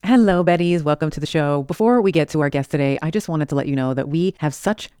Hello, Betties. Welcome to the show. Before we get to our guest today, I just wanted to let you know that we have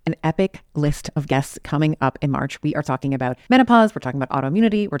such an epic list of guests coming up in March. We are talking about menopause, we're talking about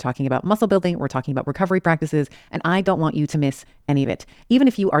autoimmunity, we're talking about muscle building, we're talking about recovery practices, and I don't want you to miss any of it. Even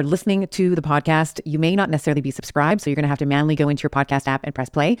if you are listening to the podcast, you may not necessarily be subscribed, so you're going to have to manually go into your podcast app and press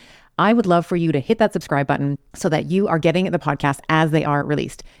play. I would love for you to hit that subscribe button so that you are getting the podcast as they are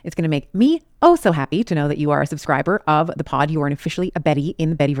released. It's going to make me so happy to know that you are a subscriber of the pod. You are officially a Betty in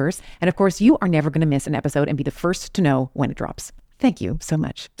the Bettyverse. And of course, you are never going to miss an episode and be the first to know when it drops. Thank you so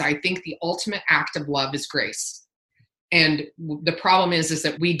much. I think the ultimate act of love is grace. And the problem is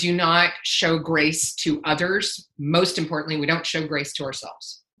that we do not show grace to others. Most importantly, we don't show grace to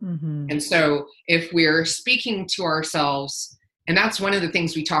ourselves. Mm-hmm. And so if we're speaking to ourselves, and that's one of the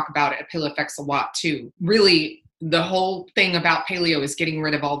things we talk about at Paleo Effects a lot too. Really, the whole thing about paleo is getting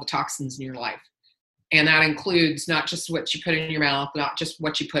rid of all the toxins in your life. And that includes not just what you put in your mouth, not just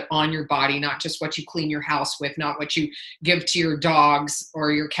what you put on your body, not just what you clean your house with, not what you give to your dogs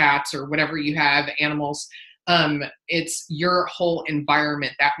or your cats or whatever you have, animals. It's your whole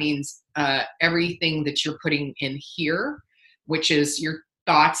environment. That means everything that you're putting in here, which is your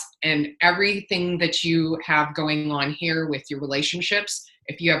thoughts and everything that you have going on here with your relationships.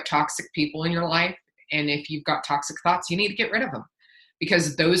 If you have toxic people in your life and if you've got toxic thoughts, you need to get rid of them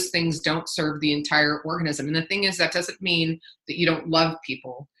because those things don't serve the entire organism. And the thing is, that doesn't mean that you don't love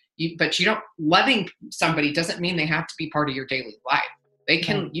people, but loving somebody doesn't mean they have to be part of your daily life. You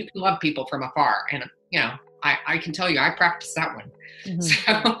can love people from afar. And, I can tell you, I practice that one. Mm-hmm.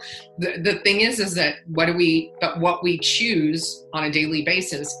 So the thing is that what we choose on a daily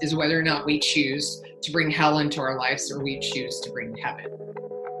basis is whether or not we choose to bring hell into our lives or we choose to bring heaven.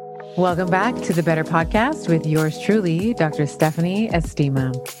 Welcome back to the Better Podcast with yours truly, Dr. Stephanie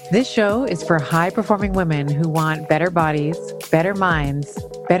Estima. This show is for high-performing women who want better bodies, better minds,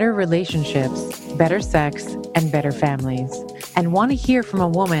 better relationships, better sex, and better families, and want to hear from a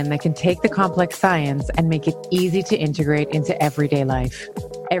woman that can take the complex science and make it easy to integrate into everyday life.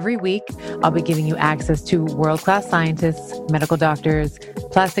 Every week, I'll be giving you access to world-class scientists, medical doctors,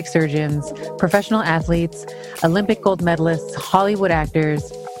 plastic surgeons, professional athletes, Olympic gold medalists, Hollywood actors,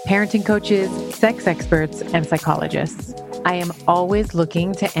 parenting coaches, sex experts, and psychologists. I am always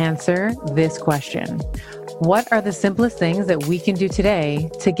looking to answer this question. What are the simplest things that we can do today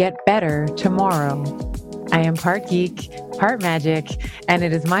to get better tomorrow? I am part geek, part magic, and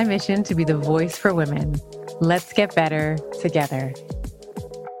it is my mission to be the voice for women. Let's get better together.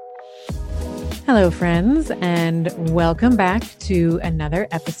 Hello, friends, and welcome back to another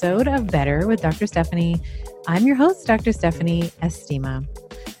episode of Better with Dr. Stephanie. I'm your host, Dr. Stephanie Estima.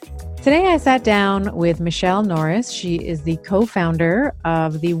 Today, I sat down with Michelle Norris. She is the co-founder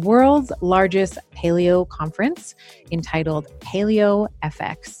of the world's largest paleo conference entitled Paleo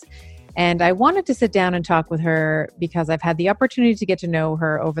FX. And I wanted to sit down and talk with her because I've had the opportunity to get to know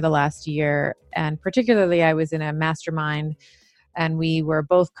her over the last year. And particularly, I was in a mastermind and we were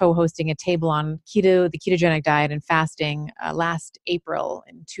both co-hosting a table on keto, the ketogenic diet and fasting last April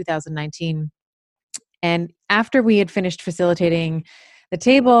in 2019. And after we had finished facilitating the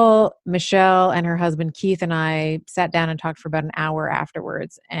table, Michelle and her husband, Keith, and I sat down and talked for about an hour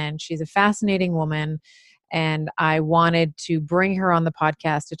afterwards. And she's a fascinating woman. And I wanted to bring her on the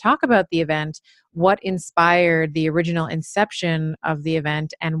podcast to talk about the event, what inspired the original inception of the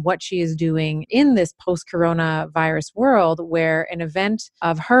event, and what she is doing in this post-coronavirus world where an event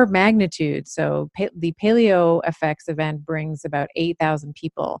of her magnitude, so the Paleo Effects event brings about 8,000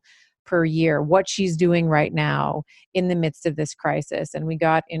 people per year, what she's doing right now in the midst of this crisis. And we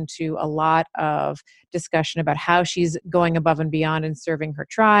got into a lot of discussion about how she's going above and beyond and serving her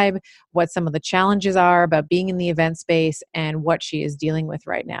tribe, what some of the challenges are about being in the event space, and what she is dealing with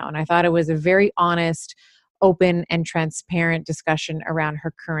right now. And I thought it was a very honest, open, and transparent discussion around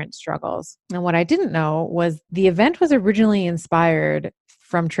her current struggles. And what I didn't know was the event was originally inspired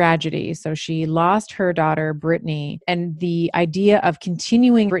from tragedy. So she lost her daughter, Brittany, and the idea of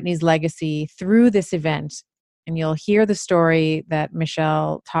continuing Brittany's legacy through this event. And you'll hear the story that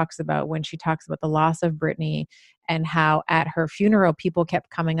Michelle talks about when she talks about the loss of Brittany and how at her funeral, people kept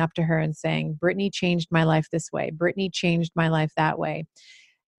coming up to her and saying, Brittany changed my life this way. Brittany changed my life that way.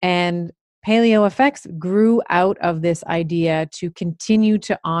 And Paleo Effects grew out of this idea to continue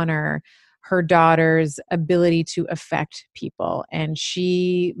to honor her daughter's ability to affect people. And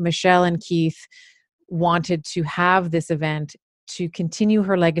Michelle and Keith wanted to have this event to continue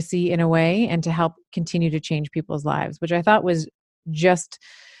her legacy in a way and to help continue to change people's lives, which I thought was just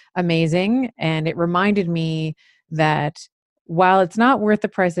amazing. And it reminded me that while it's not worth the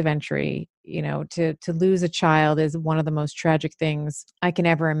price of entry, to lose a child is one of the most tragic things I can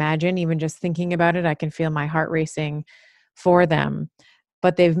ever imagine. Even just thinking about it, I can feel my heart racing for them.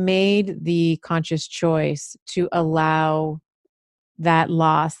 But they've made the conscious choice to allow that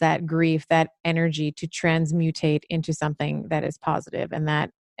loss, that grief, that energy to transmutate into something that is positive.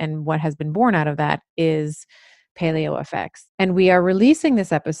 And what has been born out of that is Paleo effects. And we are releasing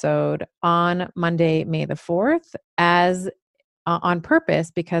this episode on Monday, May the 4th, as on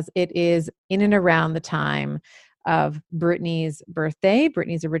purpose, because it is in and around the time of Brittany's birthday.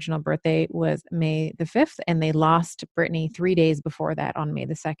 Brittany's original birthday was May the 5th, and they lost Brittany 3 days before that on May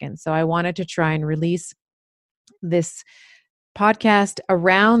the 2nd. So I wanted to try and release this podcast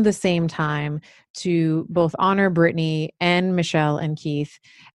around the same time to both honor Brittany and Michelle and Keith.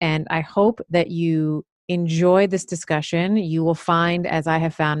 And I hope that you enjoy this discussion. You will find, as I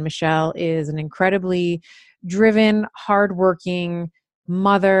have found, Michelle is an incredibly driven, hardworking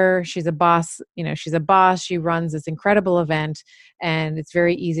mother. She's a boss. She's a boss. She runs this incredible event, and it's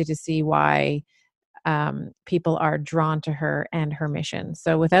very easy to see why people are drawn to her and her mission.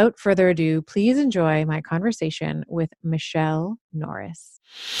 So without further ado, please enjoy my conversation with Michelle Norris.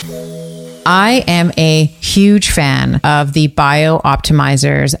 I am a huge fan of the Bio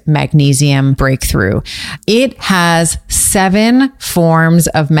Optimizer's Magnesium Breakthrough. It has 7 forms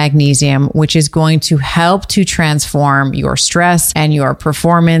of magnesium, which is going to help to transform your stress and your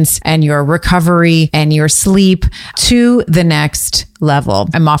performance and your recovery and your sleep to the next level.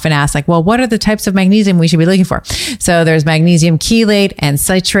 I'm often asked, well, what are the types of magnesium we should be looking for? So there's magnesium chelate and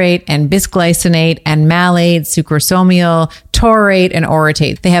citrate and bisglycinate and malate, sucrosomial, taurate, and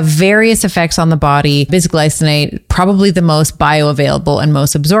orotate. They have various effects on the body. Bisglycinate, probably the most bioavailable and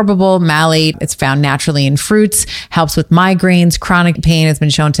most absorbable. Malate, it's found naturally in fruits, helps with migraines. Chronic pain has been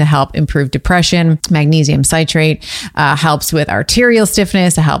shown to help improve depression. Magnesium citrate helps with arterial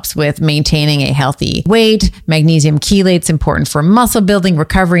stiffness. It helps with maintaining a healthy weight. Magnesium chelate's important for muscle building,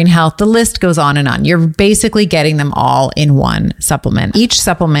 recovery, and health. The list goes on and on. You're basically getting them all in one supplement. Each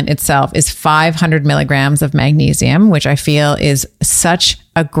supplement itself is 500 milligrams of magnesium, which I feel is such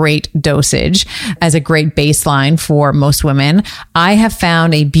a great dosage as a great baseline for most women. I have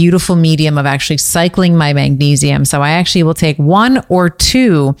found a beautiful medium of actually cycling my magnesium. So I actually will take 1 or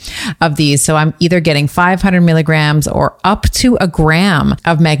 2 of these. So I'm either getting 500 milligrams or up to a gram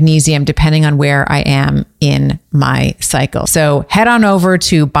of magnesium, depending on where I am in my cycle. So head on over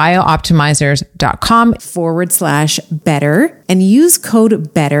to biooptimizers.com/better and use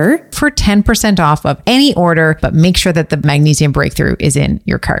code BETTER for 10% off of any order, but make sure that the Magnesium Breakthrough is in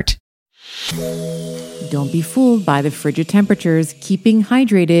your cart. Don't be fooled by the frigid temperatures. Keeping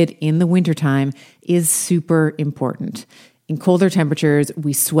hydrated in the wintertime is super important. In colder temperatures,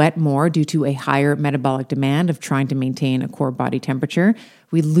 we sweat more due to a higher metabolic demand of trying to maintain a core body temperature.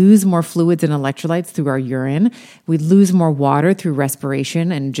 We lose more fluids and electrolytes through our urine. We lose more water through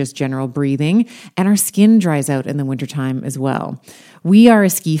respiration and just general breathing. And our skin dries out in the wintertime as well. We are a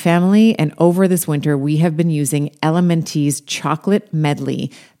ski family, and over this winter, we have been using Elementi's chocolate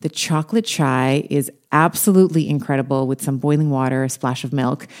medley. The chocolate chai is absolutely incredible with some boiling water, a splash of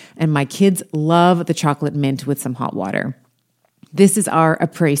milk, and my kids love the chocolate mint with some hot water. This is our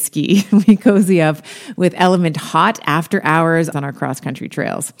après ski. We cozy up with Element hot after hours on our cross-country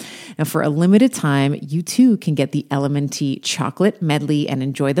trails. Now, for a limited time, you too can get the Element chocolate medley and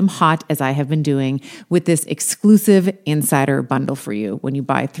enjoy them hot, as I have been doing, with this exclusive insider bundle for you. When you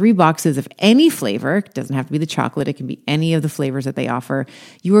buy 3 boxes of any flavor, it doesn't have to be the chocolate, it can be any of the flavors that they offer,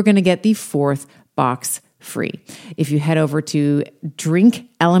 you are going to get the 4th box free. If you head over to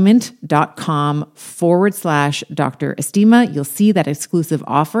drinkelement.com/Dr. Estima, you'll see that exclusive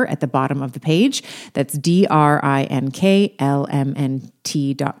offer at the bottom of the page. That's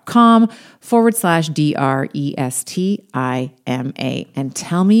drinklmnt.com/DRESTIMA. And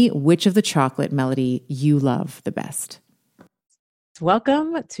tell me which of the chocolate melody you love the best.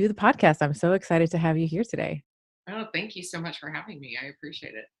 Welcome to the podcast. I'm so excited to have you here today. Oh, thank you so much for having me. I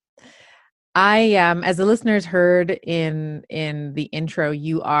appreciate it. As the listeners heard in the intro,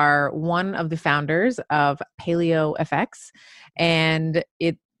 you are one of the founders of Paleo FX, and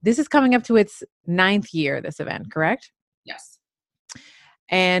this is coming up to its 9th year, this event, correct? Yes.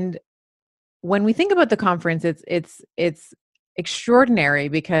 And when we think about the conference, it's extraordinary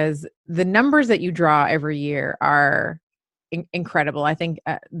because the numbers that you draw every year are incredible. I think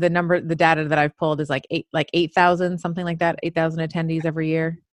the data that I've pulled is like 8,000, something like that, 8,000 attendees every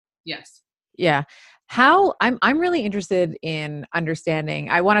year. Yes. Yeah. I'm really interested in understanding.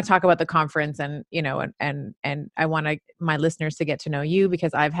 I want to talk about the conference and I want my listeners to get to know you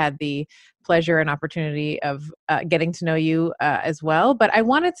because I've had the pleasure and opportunity of getting to know you as well. But I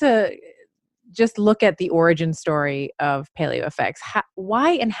wanted to just look at the origin story of Paleo FX.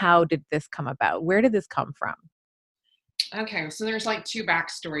 Why and how did this come about? Where did this come from? Okay, so there's like two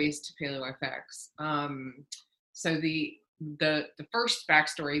backstories to Paleo FX. So the first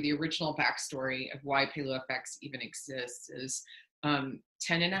backstory, the original backstory of why Paleo FX even exists is 10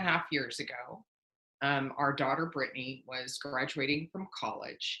 and a half years ago. Our daughter Brittany was graduating from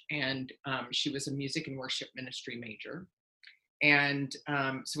college, and she was a music and worship ministry major. And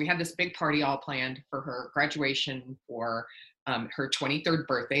so we had this big party all planned for her graduation, for her 23rd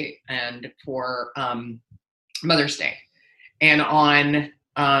birthday, and for Mother's Day. And on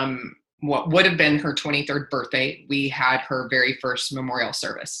what would have been her 23rd birthday, we had her very first memorial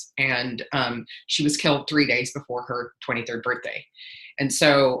service. And she was killed 3 days before her 23rd birthday. And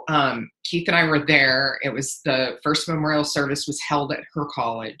so Keith and I were there. It was the first memorial service was held at her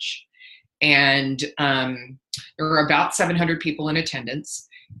college. And there were about 700 people in attendance.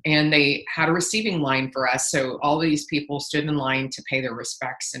 And they had a receiving line for us. So all these people stood in line to pay their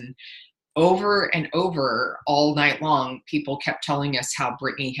respects. And over and over all night long, people kept telling us how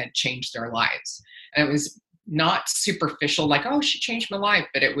Brittany had changed their lives. And it was not superficial, like, oh, she changed my life,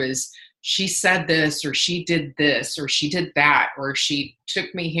 but it was, she said this, or she did this, or she did that, or she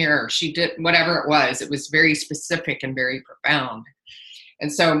took me here, or she did whatever it was. It was very specific and very profound.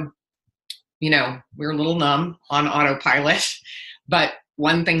 And so, we were a little numb on autopilot, but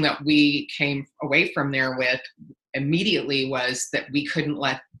one thing that we came away from there with immediately was that we couldn't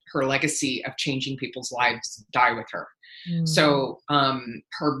let her legacy of changing people's lives die with her. Mm. So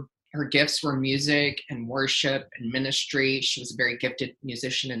her gifts were music and worship and ministry. She was a very gifted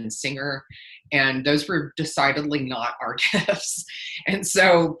musician and singer, and those were decidedly not our gifts. And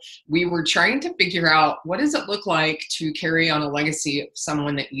so we were trying to figure out, what does it look like to carry on a legacy of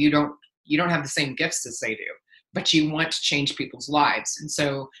someone that you don't have the same gifts as they do, but you want to change people's lives. And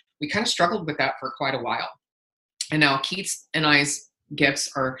so we kind of struggled with that for quite a while. And now Keith's and I's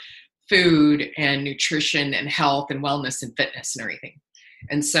gifts are food and nutrition and health and wellness and fitness and everything.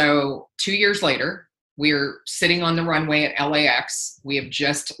 And so 2 years later, we're sitting on the runway at LAX. We have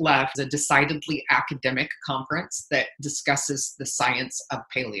just left a decidedly academic conference that discusses the science of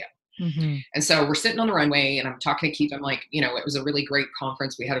paleo. Mm-hmm. And so we're sitting on the runway, and I'm talking to Keith. I'm like, it was a really great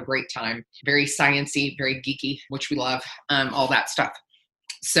conference. We had a great time, very sciencey, very geeky, which we love, all that stuff.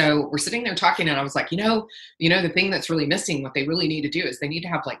 So we're sitting there talking, and I was like, the thing that's really missing, what they really need to do is they need to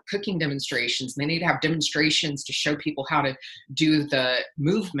have like cooking demonstrations. And they need to have demonstrations to show people how to do the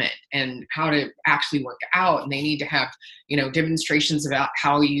movement and how to actually work out. And they need to have, demonstrations about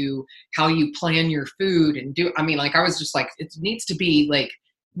how you plan your food and I was just like, it needs to be like,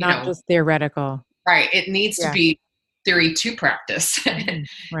 not just theoretical. Right. It needs to be theory to practice.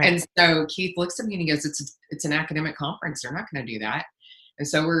 Mm-hmm. Right. And so Keith looks at me and he goes, it's an academic conference. They're not going to do that. And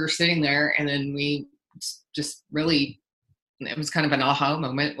so we're sitting there, and then we just really, it was kind of an aha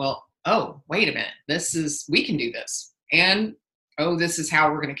moment. Well, oh, wait a minute, we can do this. And, oh, this is how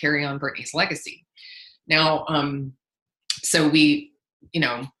we're going to carry on Brittany's legacy. Now, so we,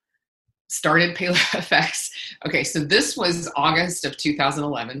 started Paleo FX. Okay, so this was August of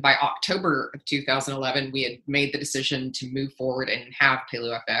 2011. By October of 2011, we had made the decision to move forward and have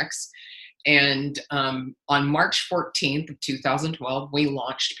Paleo FX. And on March 14th of 2012, we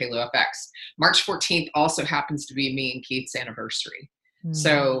launched Paleo FX. March 14th also happens to be me and Keith's anniversary. Mm.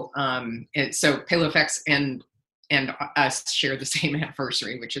 So Paleo FX and us share the same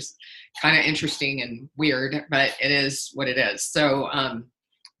anniversary, which is kind of interesting and weird, but it is what it is. So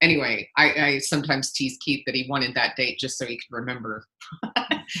anyway, I sometimes tease Keith that he wanted that date just so he could remember.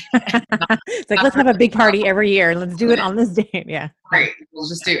 It's like, let's have a big party every year. Let's do it on this date. Yeah. Right. We'll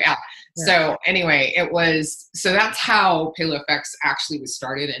just do it. Yeah. So anyway, so that's how Paleo FX actually was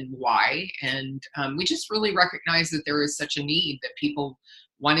started and why. And we just really recognized that there was such a need, that people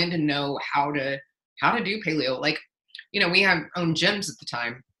wanted to know how to do paleo. Like, we have owned gyms at the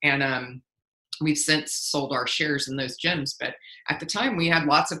time, and we've since sold our shares in those gyms. But at the time, we had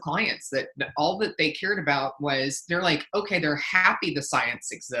lots of clients that all that they cared about was, they're like, okay, they're happy the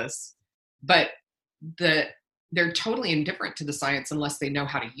science exists, but they're totally indifferent to the science unless they know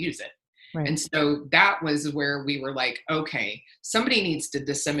how to use it. Right. And so that was where we were like, okay, somebody needs to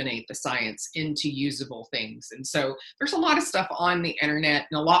disseminate the science into usable things. And so there's a lot of stuff on the internet,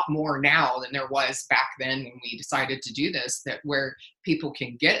 and a lot more now than there was back then when we decided to do this, that where people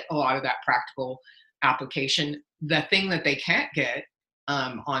can get a lot of that practical application. The thing that they can't get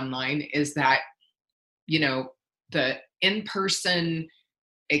online is that, the in-person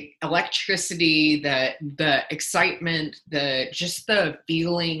electricity, the excitement, just the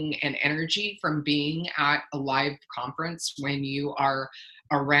feeling and energy from being at a live conference when you are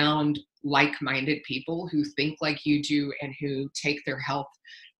around like-minded people who think like you do and who take their health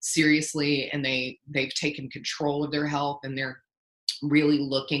seriously, and they've taken control of their health, and they're really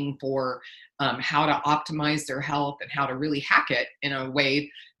looking for how to optimize their health and how to really hack it in a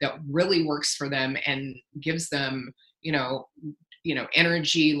way that really works for them and gives them,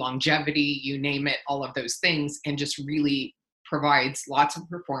 energy, longevity, you name it, all of those things, and just really provides lots of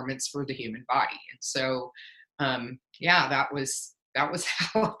performance for the human body. And so, that was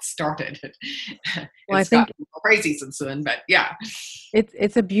how it started. Well, It's gotten crazy since then, but yeah.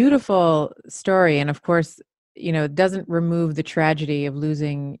 It's a beautiful story. And of course, it doesn't remove the tragedy of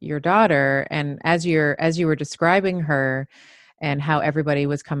losing your daughter. And as you were describing her and how everybody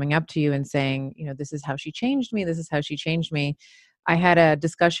was coming up to you and saying, this is how she changed me, this is how she changed me. I had a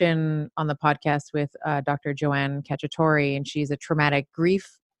discussion on the podcast with Dr. Joanne Cacciatore, and she's a traumatic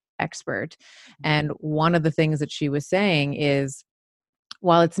grief expert. And one of the things that she was saying is,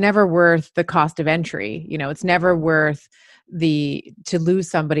 while it's never worth the cost of entry, it's never worth to lose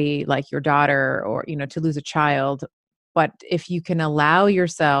somebody like your daughter, or, to lose a child. But if you can allow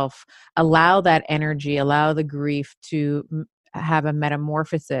that energy, allow the grief to have a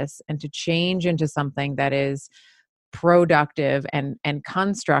metamorphosis and to change into something that is productive and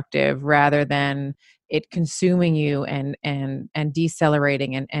constructive, rather than it consuming you and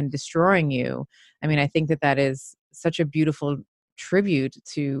decelerating and destroying you. I mean, I think that is such a beautiful tribute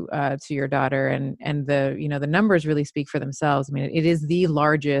to your daughter, and the numbers really speak for themselves. I mean, it is the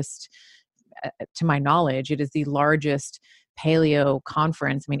largest, to my knowledge, it is the largest paleo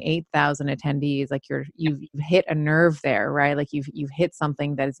conference. I mean, 8,000 attendees. Like you've hit a nerve there, right? Like you've hit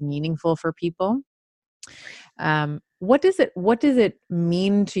something that is meaningful for people. What does it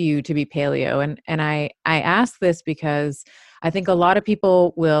mean to you to be paleo? And I ask this because I think a lot of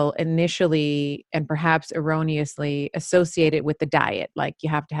people will initially and perhaps erroneously associate it with the diet. Like you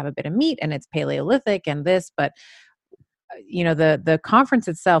have to have a bit of meat and it's Paleolithic and this, but the conference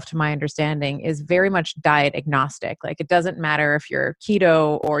itself, to my understanding, is very much diet agnostic. Like it doesn't matter if you're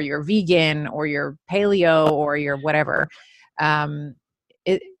keto or you're vegan or you're paleo or you're whatever.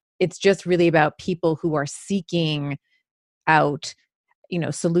 It's just really about people who are seeking out,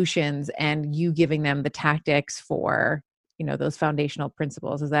 solutions, and you giving them the tactics for, those foundational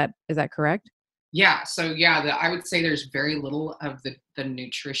principles. Is that correct? Yeah. So I would say there's very little of the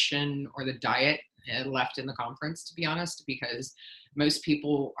nutrition or the diet left in the conference, to be honest, because most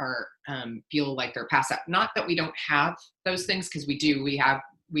people are feel like they're past that. Not that we don't have those things, because we do. We have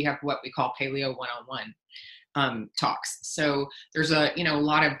what we call Paleo 101 talks. So there's a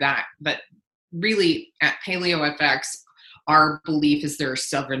lot of that, but really at Paleo FX, our belief is there are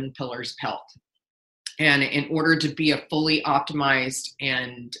 7 pillars of health. And in order to be a fully optimized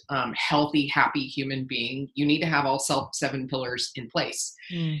and healthy, happy human being, you need to have all 7 pillars in place.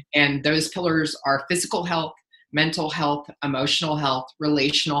 And those pillars are physical health, mental health, emotional health,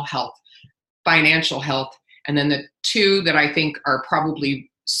 relational health, financial health. And then the 2 that I think are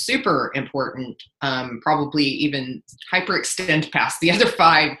probably super important, probably even hyperextend past the other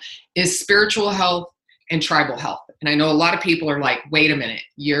 5, is spiritual health and tribal health. And I know a lot of people are like, wait a minute,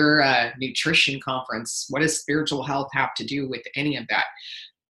 you're a nutrition conference. What does spiritual health have to do with any of that?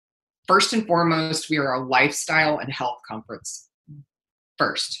 First and foremost, we are a lifestyle and health conference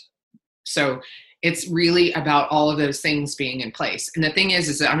first. So it's really about all of those things being in place. And the thing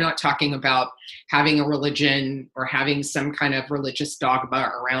is that I'm not talking about having a religion or having some kind of religious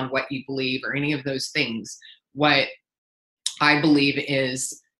dogma around what you believe or any of those things. What I believe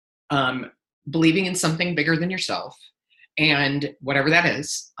is believing in something bigger than yourself, and whatever that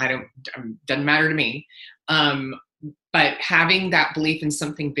is, doesn't matter to me. But having that belief in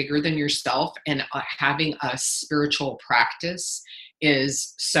something bigger than yourself and having a spiritual practice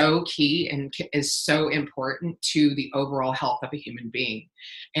is so key and is so important to the overall health of a human being.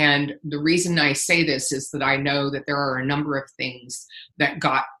 And the reason I say this is that I know that there are a number of things that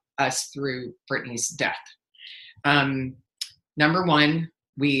got us through Brittany's death. Number one,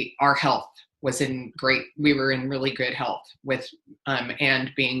 our health was we were in really good health with,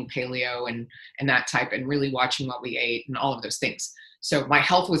 and being paleo and that type, and really watching what we ate and all of those things. So my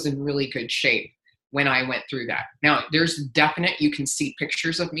health was in really good shape when I went through that. Now you can see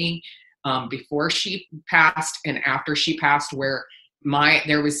pictures of me before she passed and after she passed, where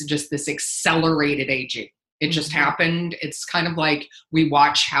there was just this accelerated aging. It just happened. It's kind of like we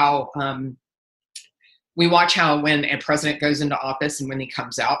watch how when a president goes into office and when he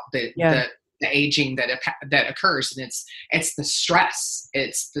comes out, the the aging that occurs, and it's the stress.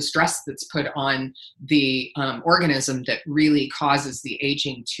 It's the stress that's put on the organism that really causes the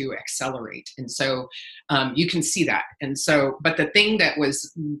aging to accelerate. And so you can see that. And so, but the thing that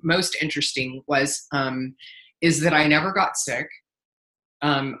was most interesting was is that I never got sick.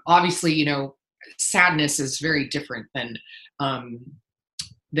 Obviously, sadness is very different than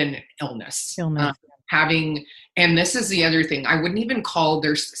illness. And this is the other thing. I wouldn't even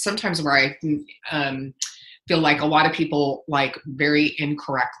there's sometimes where I feel like a lot of people like very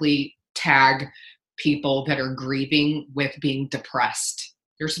incorrectly tag people that are grieving with being depressed.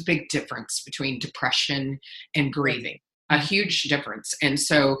 There's a big difference between depression and grieving, a huge difference. And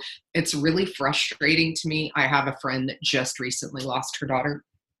so it's really frustrating to me. I have a friend that just recently lost her daughter,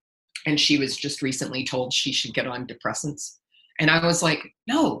 and she was just recently told she should get on depressants. And I was like,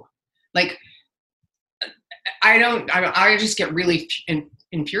 no, like, I just get really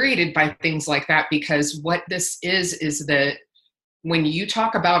infuriated by things like that, because what this is that when you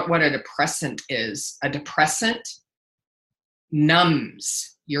talk about what a depressant is, a depressant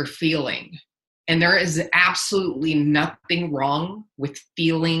numbs your feeling. And there is absolutely nothing wrong with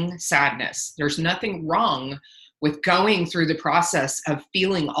feeling sadness. There's nothing wrong with going through the process of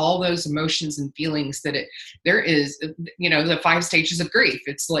feeling all those emotions and feelings there is, the 5 stages of grief.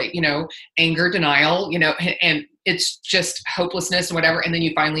 It's like, anger, denial, and it's just hopelessness and whatever. And then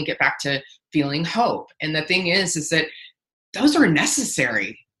you finally get back to feeling hope. And the thing is that those are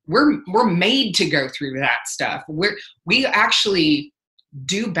necessary. We're made to go through that stuff. We actually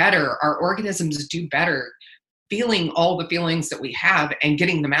do better. Our organisms do better feeling all the feelings that we have and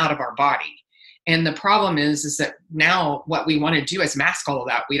getting them out of our body. And the problem is that now what we want to do is mask all of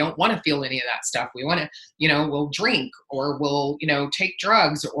that. We don't want to feel any of that stuff. We want to, we'll drink, or we'll, take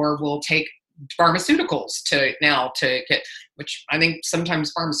drugs, or we'll take pharmaceuticals to get, which I think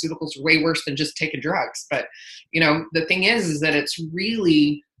sometimes pharmaceuticals are way worse than just taking drugs. But, the thing is that it's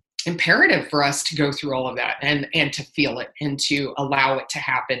really imperative for us to go through all of that and to feel it and to allow it to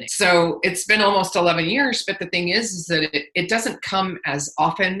happen. So it's been almost 11 years, but the thing is that it doesn't come as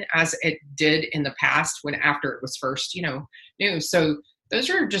often as it did in the past after it was first, new. So those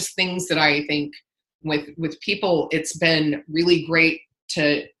are just things that I think with people, it's been really great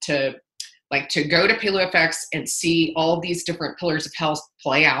to go to Paleo FX and see all these different pillars of health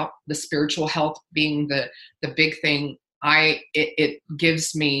play out, the spiritual health being the big thing. It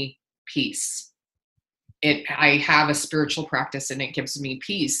gives me peace. I have a spiritual practice, and it gives me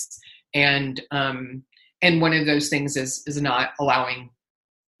peace. And one of those things is not allowing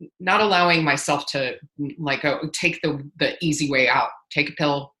myself to take the easy way out, take a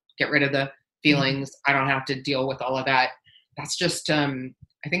pill, get rid of the feelings. I don't have to deal with all of that. That's just,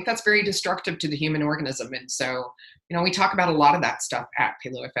 I think that's very destructive to the human organism. And so, we talk about a lot of that stuff at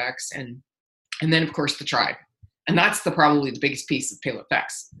Paleo FX, and then of course the tribe. And that's probably the biggest piece of Paleo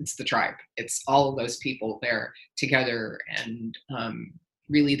FX. It's the tribe. It's all of those people there together, and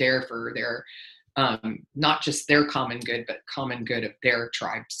really there for their, not just their common good, but common good of their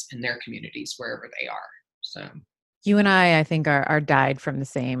tribes and their communities, wherever they are. So you and I think are dyed from the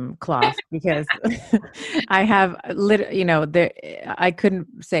same cloth, because I have I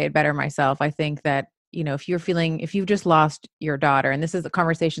couldn't say it better myself. I think that, if you've just lost your daughter, and this is the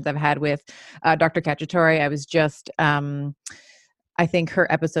conversations I've had with Dr. Cacciatore. I was just, I think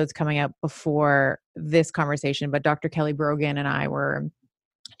her episode's coming out before this conversation, but Dr. Kelly Brogan and I were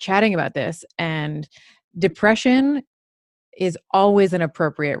chatting about this, and depression is always an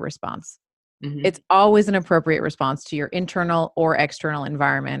appropriate response. Mm-hmm. It's always an appropriate response to your internal or external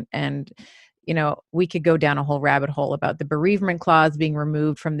environment. And we could go down a whole rabbit hole about the bereavement clause being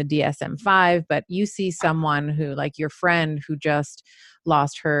removed from the DSM-5, but you see someone who, like your friend who just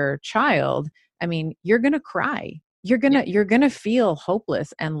lost her child, I mean, you're going to cry. You're going to feel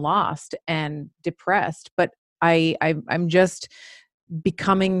hopeless and lost and depressed. But I'm just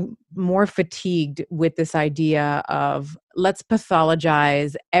becoming more fatigued with this idea of let's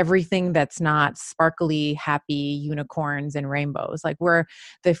pathologize everything that's not sparkly, happy unicorns and rainbows. Like, where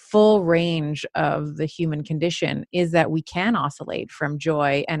the full range of the human condition is that we can oscillate from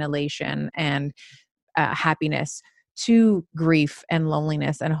joy and elation and happiness to grief and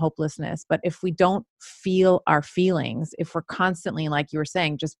loneliness and hopelessness. But if we don't feel our feelings, if we're constantly, like you were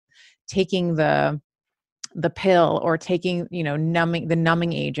saying, just taking the pill or taking,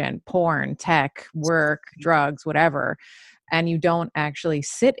 numbing agent, porn, tech, work, drugs, whatever, and you don't actually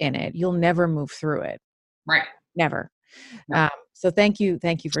sit in it, you'll never move through it. Right. Never. No. So thank you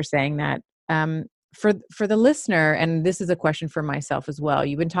for saying that. for the listener, and this is a question for myself as well,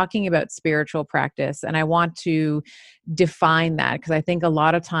 you've been talking about spiritual practice, and I want to define that because I think a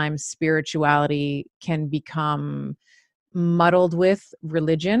lot of times spirituality can become muddled with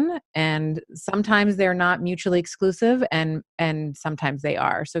religion, and sometimes they're not mutually exclusive, and sometimes they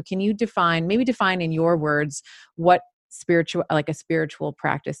are. So can you define in your words what a spiritual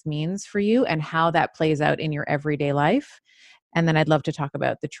practice means for you and how that plays out in your everyday life? And then I'd love to talk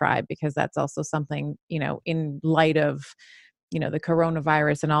about the tribe, because that's also something, in light of, the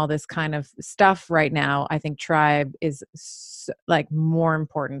coronavirus and all this kind of stuff right now, I think tribe is like more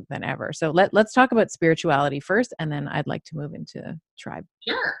important than ever. So let's talk about spirituality first, and then I'd like to move into tribe.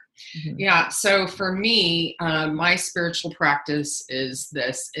 Sure. Mm-hmm. Yeah. So for me, my spiritual practice is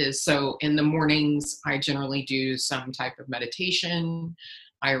so in the mornings, I generally do some type of meditation.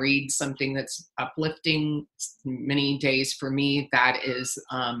 I read something that's uplifting. Many days for me, that is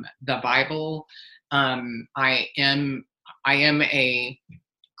the Bible. I am a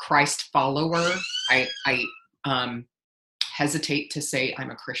Christ follower. I hesitate to say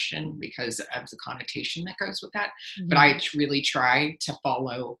I'm a Christian because of the connotation that goes with that. Mm-hmm. But I really try to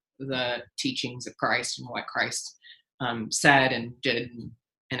follow the teachings of Christ and what Christ said and did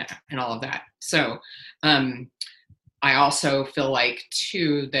and all of that. So I also feel like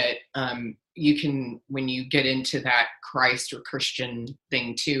too that you can, when you get into that Christ or Christian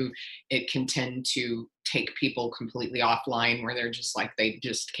thing too, it can tend to take people completely offline where they're just like, they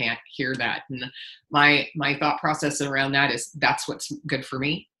just can't hear that. And my thought process around that is that's what's good for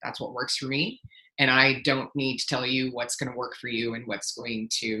me. That's what works for me. And I don't need to tell you what's going to work for you and what's going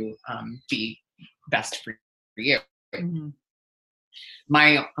to be best for you. Mm-hmm.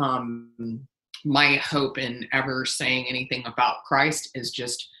 My hope in ever saying anything about Christ is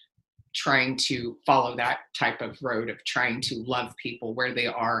just trying to follow that type of road of trying to love people where they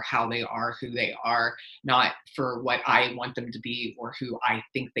are, how they are, who they are, not for what I want them to be or who I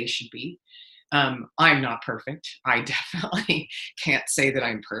think they should be. I'm not perfect. I definitely can't say that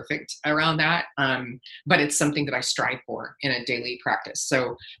I'm perfect around that. But it's something that I strive for in a daily practice.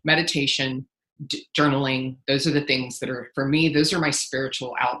 So meditation, journaling, those are the things that are, for me, those are my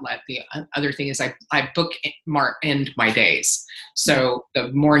spiritual outlet. The other thing is I end my days. So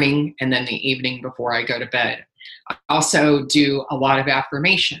the morning and then the evening before I go to bed. I also do a lot of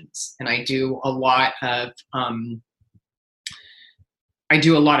affirmations, and I do a lot of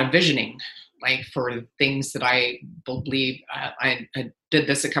visioning, like for things that I believe. I did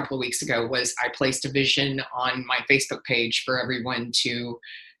this a couple of weeks ago, was I placed a vision on my Facebook page for everyone to,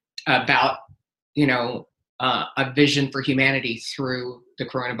 about a vision for humanity through the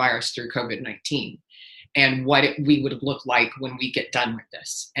coronavirus, through COVID-19, and what we would look like when we get done with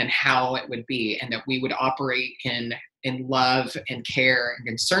this, and how it would be, and that we would operate in love and care and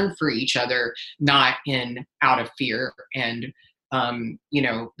concern for each other, not out of fear. And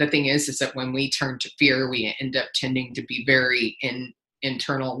the thing is that when we turn to fear, we end up tending to be very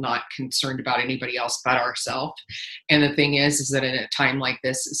internal, not concerned about anybody else but ourselves. And the thing is that in a time like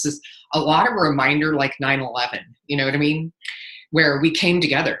this is a lot of a reminder, like 9/11, you know what I mean? Where we came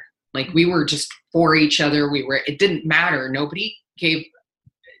together, like we were just for each other. It didn't matter. Nobody gave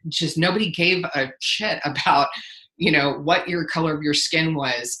a shit about, what your color of your skin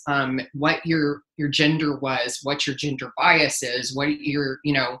was, what your gender was, what your gender bias is, what your,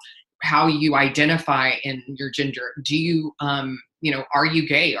 how you identify in your gender. Do you, are you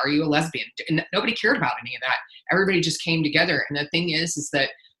gay? Are you a lesbian? And nobody cared about any of that. Everybody just came together. And the thing is that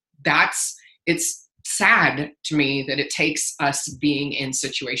it's sad to me that it takes us being in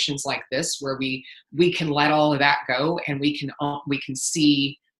situations like this where we can let all of that go, and we can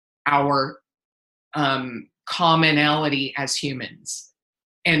see our commonality as humans.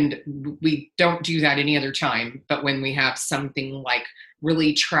 And we don't do that any other time. But when we have something like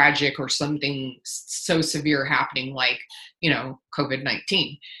really tragic or something so severe happening, like,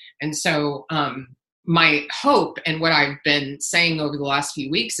 COVID-19. And so my hope, and what I've been saying over the last few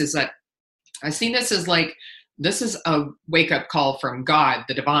weeks, is that I see this as like, this is a wake-up call from God,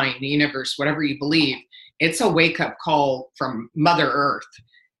 the divine, the universe, whatever you believe. It's a wake-up call from Mother Earth.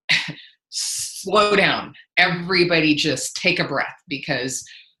 Slow down. Everybody just take a breath, because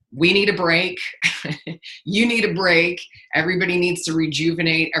we need a break. You need a break. Everybody needs to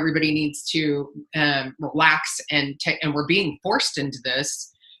rejuvenate. Everybody needs to relax, and we're being forced into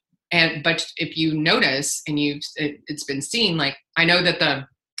this. But if you notice, and it's been seen, like, I know that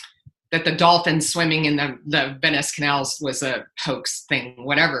the dolphins swimming in the Venice canals was a hoax thing,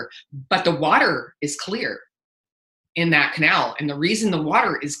 whatever, but the water is clear in that canal. And the reason the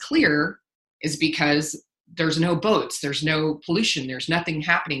water is clear is because there's no boats, there's no pollution, there's nothing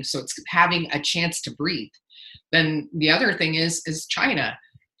happening. So it's having a chance to breathe. Then the other thing is China,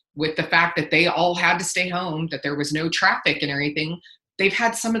 with the fact that they all had to stay home, that there was no traffic and everything. They've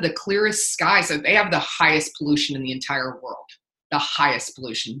had some of the clearest skies. They have the highest pollution in the entire world, the highest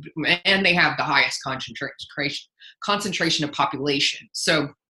pollution, and they have the highest concentration of population. So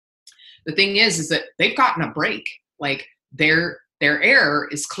the thing is that they've gotten a break. Like their air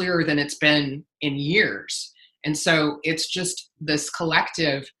is clearer than it's been in years. And so it's just this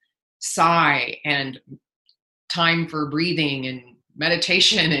collective sigh and time for breathing and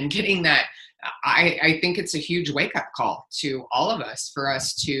meditation and getting that. I think it's a huge wake-up call to all of us, for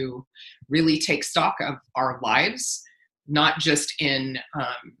us to really take stock of our lives, not just in,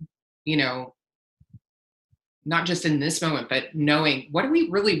 not just in this moment, but knowing, what do we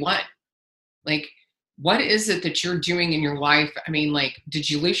really want? Like, what is it that you're doing in your life? I mean, like, did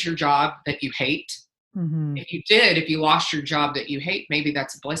you lose your job that you hate? Mm-hmm. If you lost your job that you hate, maybe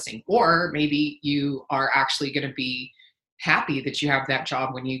that's a blessing. Or maybe you are actually going to be happy that you have that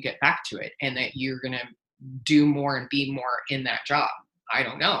job when you get back to it, and that you're going to do more and be more in that job. I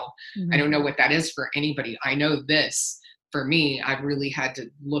don't know. Mm-hmm. I don't know what that is for anybody. I know this, for me, I've really had to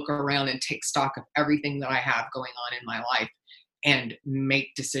look around and take stock of everything that I have going on in my life and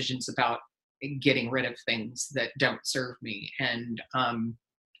make decisions about getting rid of things that don't serve me. And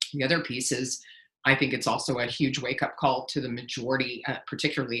the other piece is, I think it's also a huge wake-up call to the majority,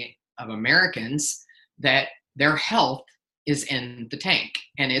 particularly of Americans, that their health is in the tank,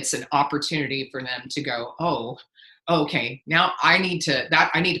 and it's an opportunity for them to go, oh, okay, now I need to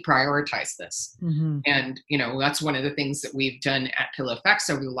prioritize this. Mm-hmm. And, that's one of the things that we've done at Pillow Effects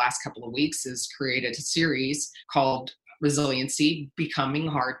over the last couple of weeks, is created a series called Resiliency: Becoming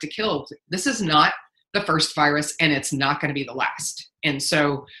Hard to Kill. This is not the first virus, and it's not going to be the last. And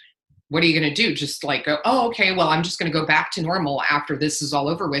so what are you going to do? Just like go, oh, okay, well, I'm just going to go back to normal after this is all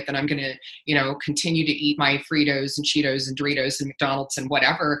over with. And I'm going to, continue to eat my Fritos and Cheetos and Doritos and McDonald's and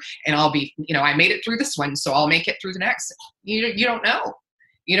whatever. And I'll be, I made it through this one, so I'll make it through the next. You don't know.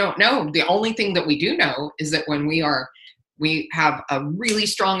 You don't know. The only thing that we do know is that when we have a really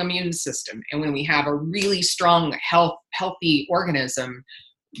strong immune system, and when we have a really strong healthy organism,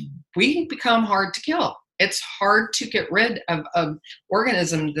 we become hard to kill. It's hard to get rid of an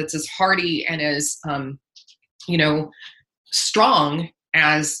organism that's as hardy and as, strong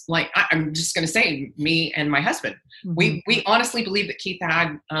as, like, I'm just going to say, me and my husband. Mm-hmm. We honestly believe that Keith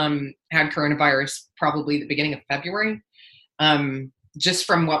had coronavirus probably the beginning of February, just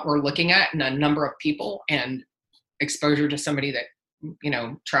from what we're looking at and a number of people and exposure to somebody that,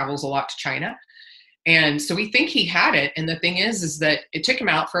 travels a lot to China. And so we think he had it. And the thing is that it took him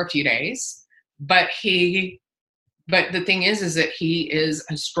out for a few days. But the thing is that he is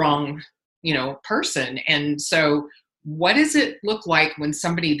a strong, person. And so what does it look like when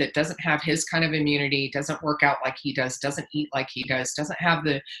somebody that doesn't have his kind of immunity, doesn't work out like he does, doesn't eat like he does, doesn't have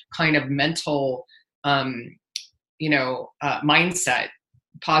the kind of mental, mindset,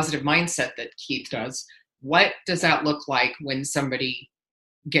 positive mindset that Keith does? What does that look like when somebody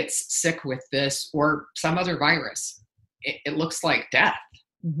gets sick with this or some other virus? It looks like death.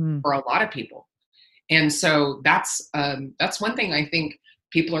 Mm-hmm. For a lot of people. And so that's one thing I think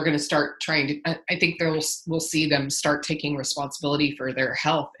people are going to start trying to, I think we'll see them start taking responsibility for their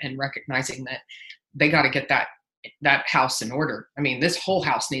health and recognizing that they got to get that house in order. I mean, this whole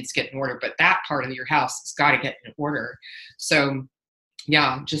house needs to get in order, but that part of your house has got to get in order. So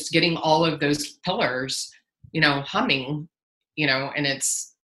yeah, just getting all of those pillars, humming,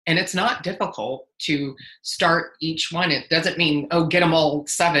 and it's not difficult to start each one. It doesn't mean, get them all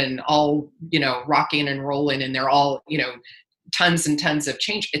 7, all, rocking and rolling, and they're all, tons and tons of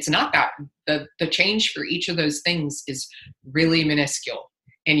change. It's not that. The change for each of those things is really minuscule,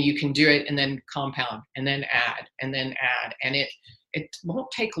 and you can do it and then compound and then add and then add. And it won't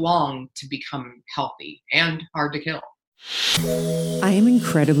take long to become healthy and hard to kill. I am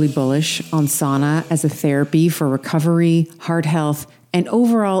incredibly bullish on sauna as a therapy for recovery, heart health, and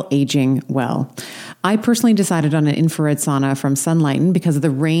overall aging well. I personally decided on an infrared sauna from Sunlighten because of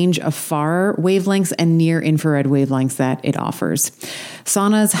the range of far wavelengths and near infrared wavelengths that it offers.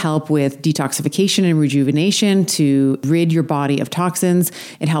 Saunas help with detoxification and rejuvenation to rid your body of toxins.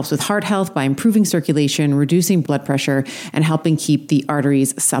 It helps with heart health by improving circulation, reducing blood pressure, and helping keep the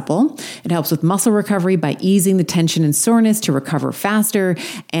arteries supple. It helps with muscle recovery by easing the tension and soreness to recover faster.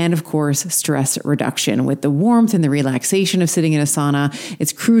 And of course, stress reduction with the warmth and the relaxation of sitting in a sauna. Estima.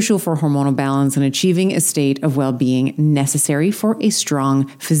 It's crucial for hormonal balance and achieving a state of well-being necessary for a strong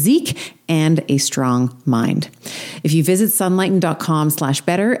physique and a strong mind. If you visit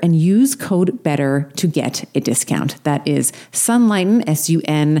sunlighten.com/better and use code BETTER to get a discount. That is Sunlighten,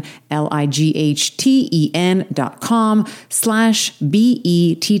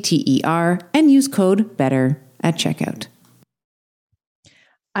 sunlighten.com/BETTER and use code BETTER at checkout.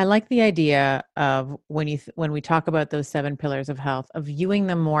 I like the idea of when we talk about those 7 pillars of health, of viewing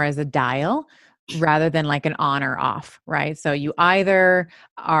them more as a dial rather than like an on or off, right? So you either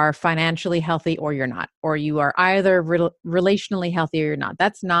are financially healthy or you're not, or you are either relationally healthy or you're not.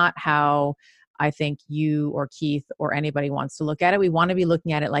 That's not how I think you or Keith or anybody wants to look at it. We want to be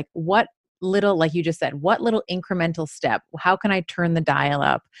looking at it like what little, like you just said, what little incremental step, how can I turn the dial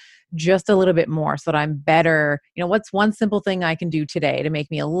up just a little bit more so that I'm better? What's one simple thing I can do today to make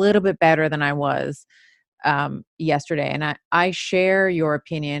me a little bit better than I was yesterday? And I share your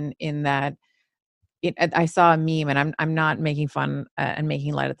opinion in that I saw a meme, and I'm not making fun and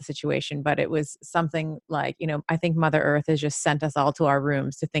making light of the situation, but it was something like, I think Mother Earth has just sent us all to our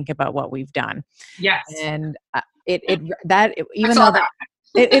rooms to think about what we've done. Yes. And even though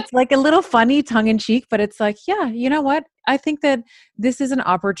it's like a little funny tongue in cheek, but it's like, yeah, you know what? I think that this is an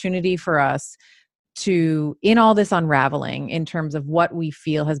opportunity for us to, in all this unraveling in terms of what we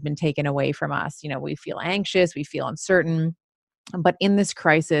feel has been taken away from us. We feel anxious, we feel uncertain, but in this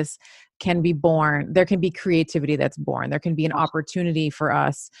crisis there can be creativity that's born. There can be an opportunity for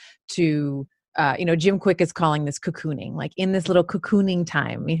us to, Jim Quick is calling this cocooning, like in this little cocooning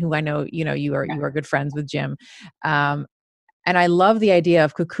time, who I know, you are good friends with Jim. And I love the idea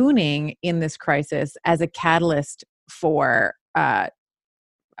of cocooning in this crisis as a catalyst for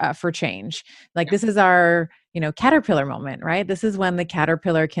change. Like this is our, caterpillar moment, right? This is when the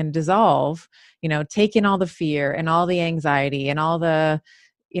caterpillar can dissolve, take in all the fear and all the anxiety and all the,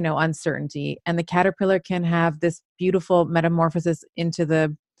 uncertainty. And the caterpillar can have this beautiful metamorphosis into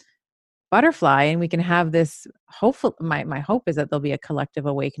the butterfly. And we can have this hopeful, my hope is that there'll be a collective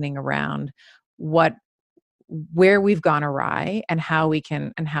awakening around where we've gone awry and how we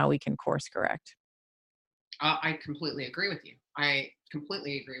can course correct. I completely agree with you. I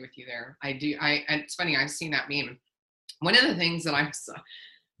completely agree with you there. I do. And it's funny. I've seen that meme. One of the things that I saw,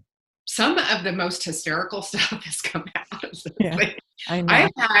 some of the most hysterical stuff has come out of this. Yeah, I know. I've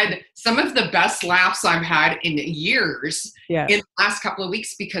had some of the best laughs I've had in years in the last couple of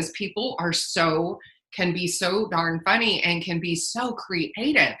weeks, because people can be so darn funny and can be so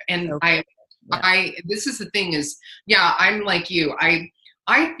creative. And this is the thing is, I'm like you. I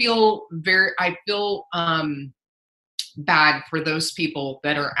feel bad for those people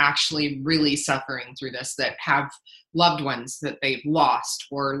that are actually really suffering through this, that have loved ones that they've lost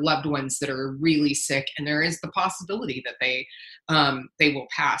or loved ones that are really sick, and there is the possibility that they will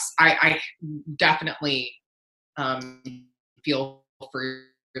pass. I definitely feel for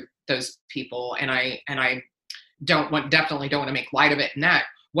those people, and I definitely don't want to make light of it. And that,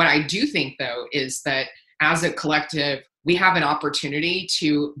 what I do think though is that as a collective, we have an opportunity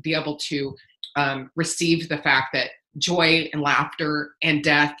to be able to receive the fact that joy and laughter and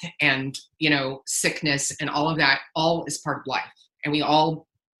death and, sickness and all of that, all is part of life. And we all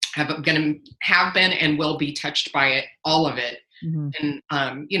have been and will be touched by it, all of it. Mm-hmm.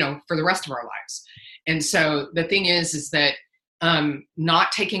 And, for the rest of our lives. And so the thing is that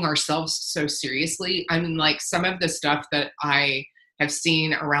not taking ourselves so seriously. I mean, like some of the stuff that I have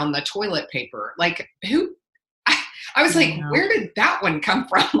seen around the toilet paper, like I was like, where did that one come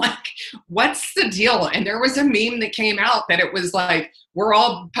from? Like, what's the deal? And there was a meme that came out that it was like, we're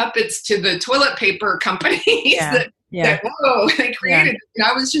all puppets to the toilet paper companies that they created. And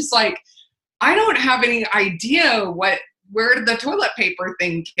I was just like, I don't have any idea where the toilet paper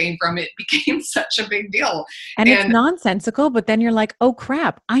thing came from. It became such a big deal. And it's nonsensical, but then you're like, oh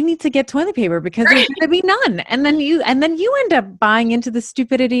crap, I need to get toilet paper because there's going to be none. And then you end up buying into the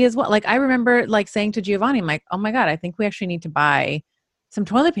stupidity as well. Like I remember like saying to Giovanni, I'm like, oh my God, I think we actually need to buy some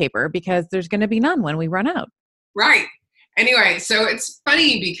toilet paper because there's going to be none when we run out. Right. Anyway, so it's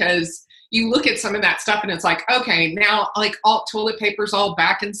funny because you look at some of that stuff and it's like, okay, now like all toilet paper's all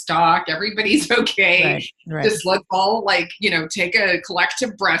back in stock. Everybody's okay. Right. Just let's all take a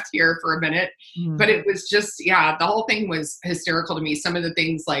collective breath here for a minute. Mm. But it was just, the whole thing was hysterical to me. Some of the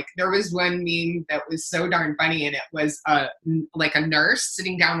things, like there was one meme that was so darn funny, and it was like a nurse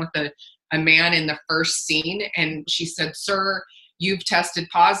sitting down with a man in the first scene. And she said, "Sir, you've tested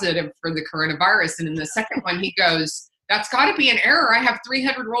positive for the coronavirus." And in the second one, he goes, "That's got to be an error. I have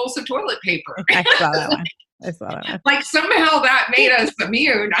 300 rolls of toilet paper." I saw that one. Like somehow that made us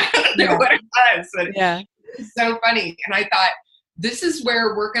immune. I don't know what it was. But it's so funny. And I thought this is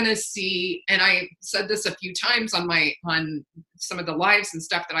where we're going to see, and I said this a few times on some of the lives and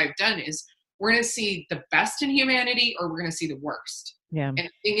stuff that I've done, is we're going to see the best in humanity or we're going to see the worst. Yeah. And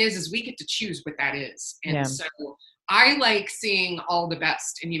the thing is we get to choose what that is. And Yeah. so I like seeing all the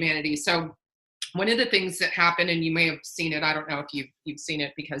best in humanity. So one of the things that happened, and you may have seen it, I don't know if you've seen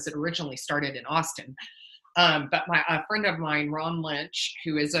it because it originally started in Austin, but a friend of mine, Ron Lynch,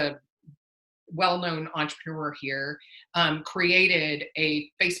 who is a well-known entrepreneur here, created a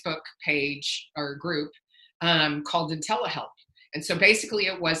Facebook page or group called IntelliHelp. And so basically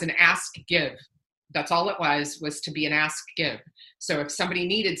it was an ask give. That's all it was to be an ask give. So if somebody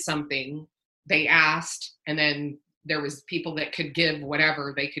needed something, they asked, and then there was people that could give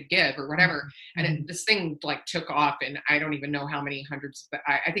whatever they could give or whatever. And this thing like took off, and I don't even know how many hundreds, but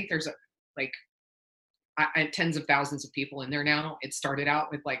I think there's tens of thousands of people in there now. It started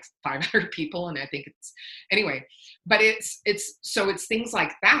out with like 500 people, and I think anyway, but it's things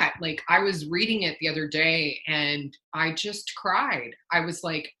like that. Like I was reading it the other day and I just cried. I was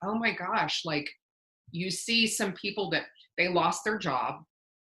like, oh my gosh, like you see some people that they lost their job,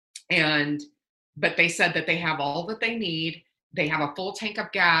 but they said that they have all that they need. They have a full tank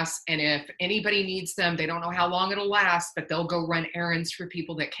of gas, and if anybody needs them, they don't know how long it'll last, but they'll go run errands for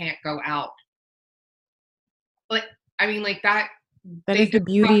people that can't go out. Like, I mean, like that. That is the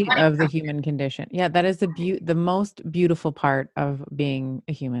beauty of the human condition. Yeah, that is the most beautiful part of being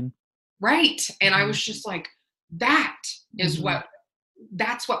a human. Right. And I was just like, that is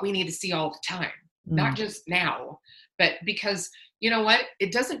that's what we need to see all the time. Not just now, but because you know what?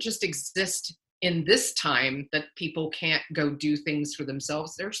 It doesn't just exist in this time that people can't go do things for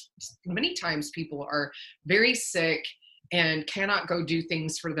themselves. There's many times people are very sick and cannot go do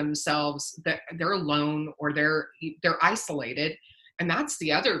things for themselves, that they're alone or they're isolated. And that's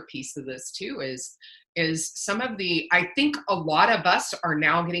the other piece of this too, is I think a lot of us are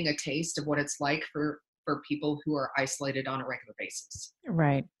now getting a taste of what it's like for people who are isolated on a regular basis.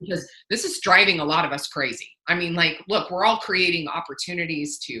 Right. Because this is driving a lot of us crazy. I mean, like, look, we're all creating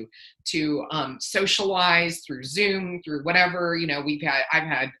opportunities to socialize through Zoom, through whatever, you know, I've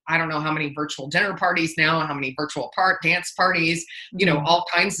had, I don't know how many virtual dinner parties now, how many virtual dance parties, you know, all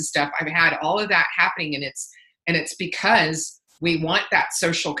kinds of stuff. I've had all of that happening, and it's because we want that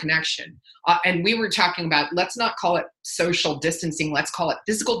social connection. And we were talking about, let's not call it social distancing. Let's call it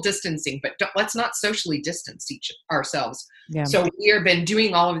physical distancing, but let's not socially distance ourselves. Yeah. So we have been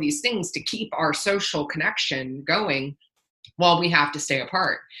doing all of these things to keep our social connection going while we have to stay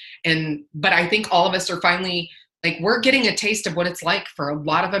apart. But I think all of us are finally, like, we're getting a taste of what it's like for a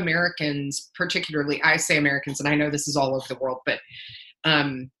lot of Americans, particularly, I say Americans, and I know this is all over the world, but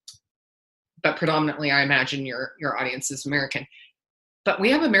predominantly, I imagine your audience is American. But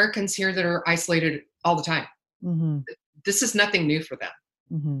we have Americans here that are isolated all the time. Mm-hmm. This is nothing new for them.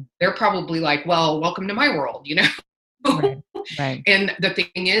 Mm-hmm. They're probably like, well, welcome to my world, you know? Right. And the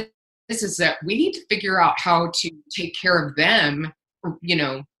thing is that we need to figure out how to take care of them. You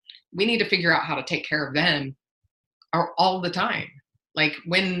know, we need to figure out how to take care of them all the time. Like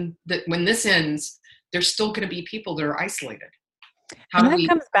when this ends, there's still going to be people that are isolated.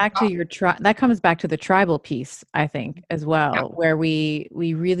 Comes back to the tribal piece, I think, as well, where we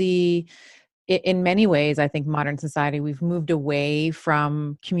really, in many ways, I think modern society, we've moved away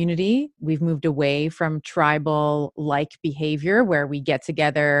from community. We've moved away from tribal-like behavior, where we get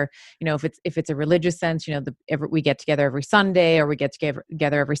together, you know, if it's a religious sense, you know, we get together every Sunday, or we get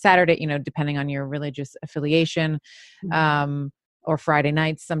together every Saturday, you know, depending on your religious affiliation, or Friday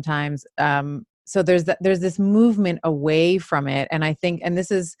nights sometimes. So there's this movement away from it. And I think, and this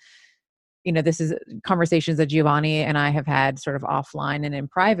is conversations that Giovanni and I have had sort of offline and in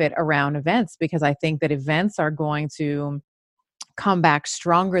private around events, because I think that events are going to come back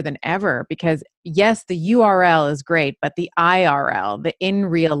stronger than ever, because yes, the URL is great, but the IRL, the in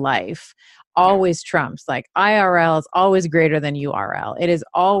real life, always trumps. Like IRL is always greater than URL. It is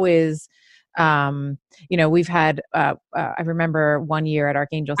always, you know, we've had, I remember one year at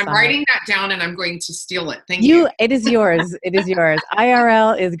Archangel Summit. I'm writing that down and I'm going to steal it. Thank you. It is yours. It is yours.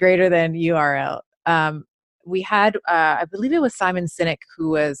 IRL is greater than URL. We had, I believe it was Simon Sinek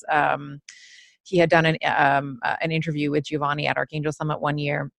who was, he had done an interview with Giovanni at Archangel Summit one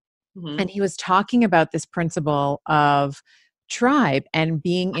year. Mm-hmm. And he was talking about this principle of tribe and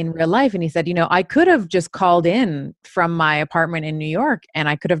being in real life. And he said, you know, I could have just called in from my apartment in New York and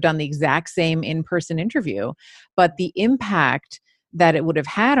I could have done the exact same in-person interview, but the impact that it would have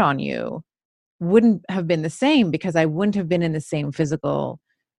had on you wouldn't have been the same, because I wouldn't have been in the same physical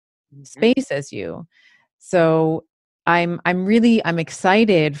space as you. So I'm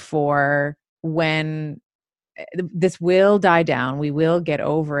excited for when this will die down. We will get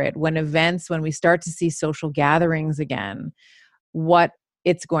over it. When we start to see social gatherings again, what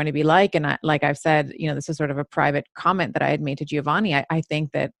it's going to be like. And like I've said, this is sort of a private comment that I had made to Giovanni. I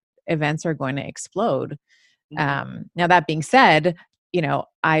think that events are going to explode. Now, that being said,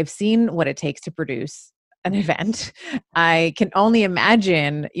 I've seen what it takes to produce an event. I can only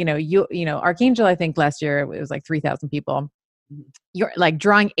imagine, Archangel, I think last year it was like 3,000 people. You're like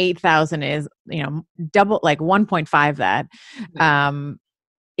drawing 8,000 is, double, like 1.5 that.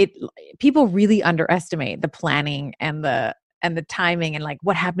 People really underestimate the planning and the timing and like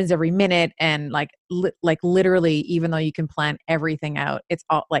what happens every minute. And like literally, even though you can plan everything out, it's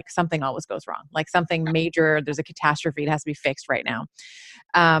all like something always goes wrong, like something major, there's a catastrophe, it has to be fixed right now.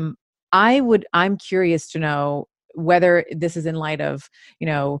 I'm curious to know whether this is in light of,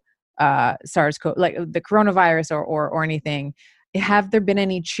 SARS-CoV, like the coronavirus or anything. Have there been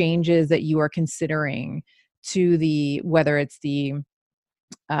any changes that you are considering to whether it's the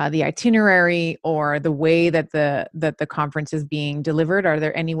itinerary or the way that the conference is being delivered? Are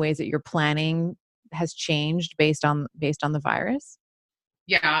there any ways that your planning has changed based on the virus?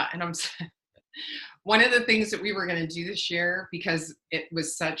 Yeah, and one of the things that we were going to do this year, because it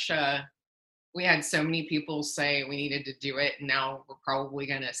was we had so many people say we needed to do it, and now we're probably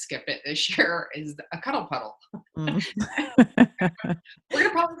going to skip it this year, is a cuddle puddle. We're going to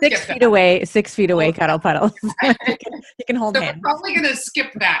probably 6 feet away cuddle puddles. you can hold hands. We're probably going to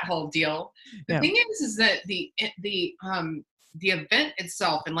skip that whole deal. The thing is that the event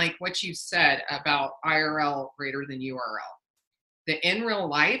itself, and like what you said about IRL greater than URL, in real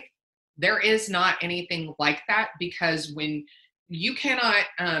life, there is not anything like that, because when you cannot,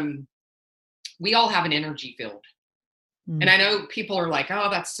 we all have an energy field. And I know people are like, oh,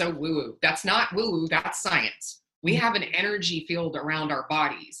 that's so woo-woo. That's not woo-woo, that's science. We have an energy field around our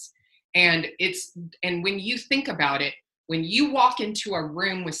bodies. And when you think about it, when you walk into a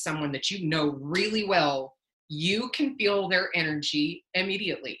room with someone that you know really well, you can feel their energy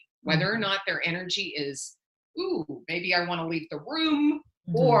immediately, whether or not their energy is, ooh, maybe I want to leave the room,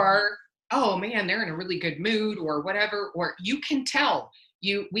 or, oh man, they're in a really good mood, or whatever, or you can tell.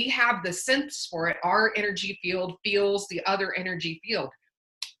 We have the sense for it. Our energy field feels the other energy field.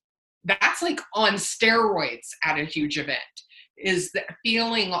 That's like on steroids at a huge event, is that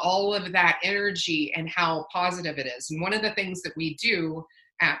feeling all of that energy and how positive it is. And one of the things that we do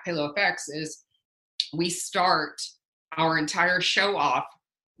at Paleo FX is we start our entire show off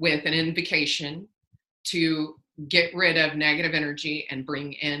with an invocation to get rid of negative energy and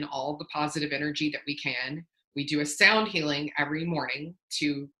bring in all the positive energy that we can. We do a sound healing every morning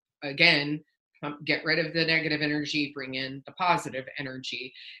to, again, get rid of the negative energy, bring in the positive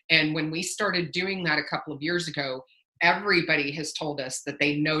energy. And when we started doing that a couple of years ago, everybody has told us that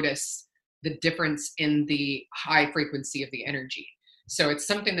they notice the difference in the high frequency of the energy. So it's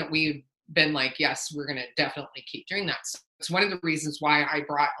something that we've been like, yes, we're going to definitely keep doing that. So it's one of the reasons why I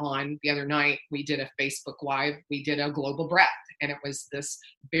brought on the other night, we did a Facebook Live, we did a global breath. And it was this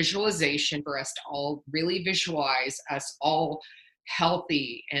visualization for us to all really visualize us all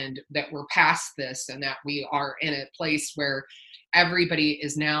healthy, and that we're past this, and that we are in a place where everybody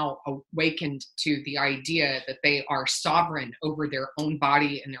is now awakened to the idea that they are sovereign over their own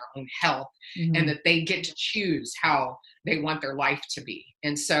body and their own health, and that they get to choose how they want their life to be.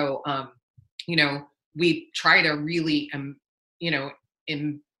 And so, we try to really,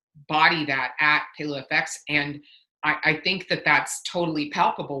 embody that at Paleo FX. And I think that that's totally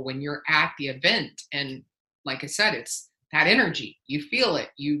palpable when you're at the event. And like I said, it's that energy. You feel it.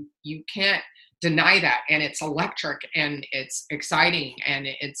 You can't deny that. And it's electric, and it's exciting, and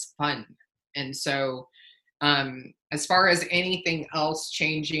it's fun. And so as far as anything else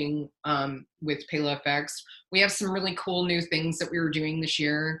changing with Paleo FX, we have some really cool new things that we were doing this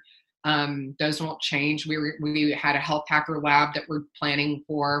year. Those won't change. We had a health hacker lab that we're planning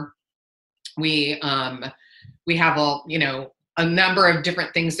for. We have a number of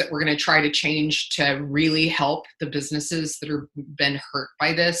different things that we're going to try to change to really help the businesses that have been hurt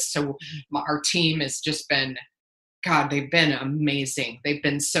by this. So our team has just been, God, they've been amazing. They've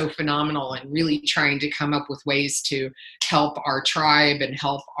been so phenomenal, and really trying to come up with ways to help our tribe and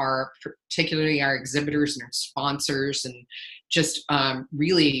help particularly our exhibitors and our sponsors, and just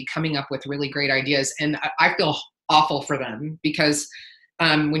really coming up with really great ideas. And I feel awful for them, because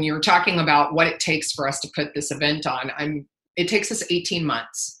when you were talking about what it takes for us to put this event on, it takes us 18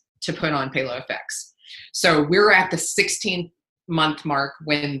 months to put on Paleo FX. So we're at the 16th month mark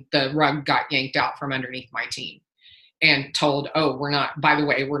when the rug got yanked out from underneath my team, and told, oh, by the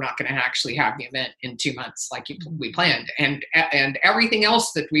way, we're not going to actually have the event in 2 months like we planned. And everything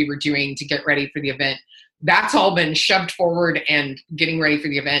else that we were doing to get ready for the event that's all been shoved forward, and getting ready for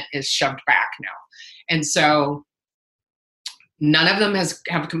the event is shoved back now. And so none of them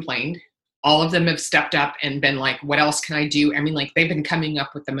have complained. All of them have stepped up and been like, what else can I do? I mean, like, they've been coming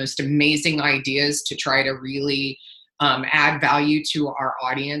up with the most amazing ideas to try to really add value to our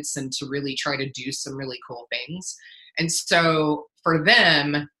audience and to really try to do some really cool things. And so for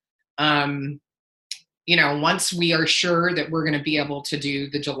them, once we are sure that we're going to be able to do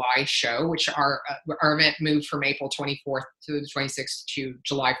the July show, which our event moved from April 24th to the 26th to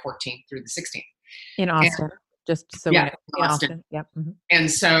July 14th through the 16th. In Austin. Just so we know. In Austin. Yep. Mm-hmm. And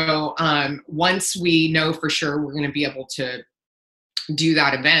so once we know for sure we're going to be able to do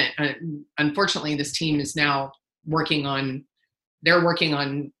that event, unfortunately, this team is now working on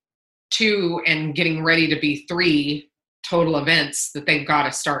 2 and getting ready to be 3 total events that they've got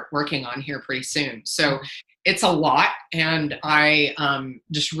to start working on here pretty soon. So it's a lot. And I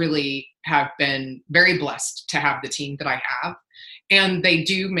just really have been very blessed to have the team that I have. And they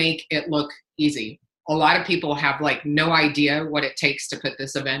do make it look easy. A lot of people have like no idea what it takes to put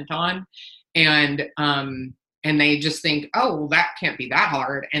this event on. And they just think, oh, well, that can't be that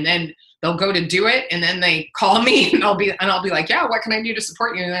hard. And then they'll go to do it. And then they call me and I'll be like, yeah, what can I do to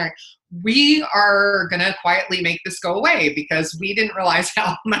support you? And they're like, we are going to quietly make this go away because we didn't realize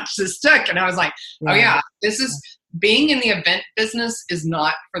how much this took. And I was like, oh yeah, this is being in the event business is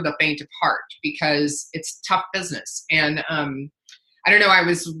not for the faint of heart because it's tough business. And, I don't know, I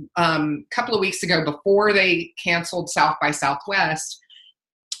was a couple of weeks ago before they canceled South by Southwest,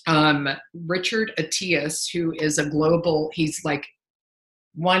 Richard Atias, who is he's like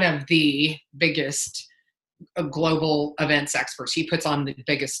one of the biggest global events experts. He puts on the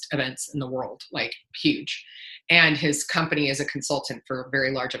biggest events in the world, like huge. And his company is a consultant for very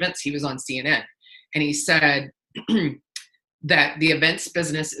large events. He was on CNN and he said that the events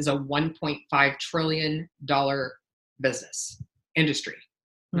business is a $1.5 trillion business. Industry,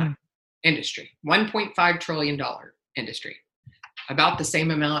 $1.5 trillion industry, about the same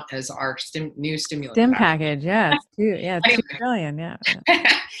amount as our new stimulus package. Yeah, it's 2 trillion. Yeah.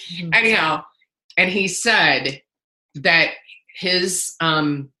 Anyhow, and he said that his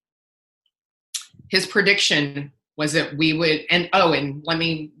prediction was that we would, and let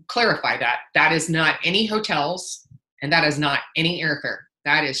me clarify that is not any hotels and that is not any airfare.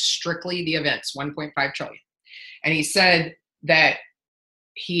 That is strictly the events, 1.5 trillion. And he said that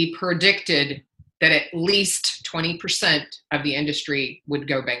he predicted that at least 20% of the industry would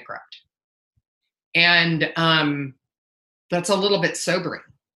go bankrupt. And that's a little bit sobering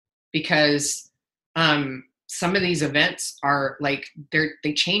because some of these events are like,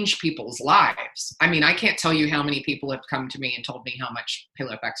 they change people's lives. I mean, I can't tell you how many people have come to me and told me how much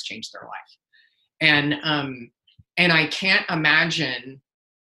PaleoFX changed their life. And I can't imagine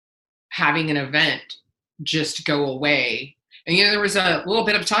having an event just go away. And there was a little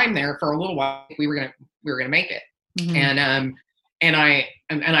bit of time there for a little while. We were gonna make it, and I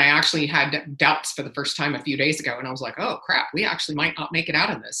actually had doubts for the first time a few days ago, and I was like, oh crap, we actually might not make it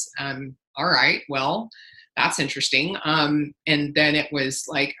out of this. All right, well, that's interesting. And then it was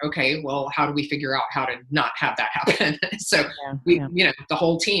like, okay, well, how do we figure out how to not have that happen? So the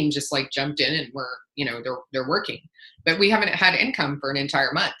whole team just like jumped in and they're working, but we haven't had income for an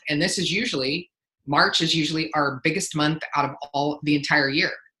entire month, and this is March is usually our biggest month out of all the entire year.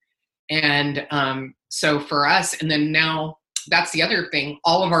 And so for us, and then now that's the other thing,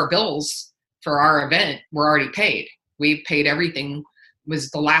 all of our bills for our event were already paid. We paid everything. The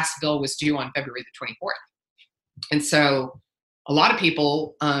last bill was due on February the 24th. And so a lot of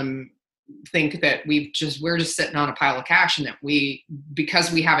people think that we're just sitting on a pile of cash and that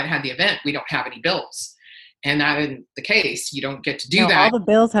because we haven't had the event, we don't have any bills. And that isn't the case. You don't get to do that. All the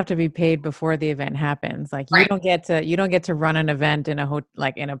bills have to be paid before the event happens. Like you don't get to run an event in a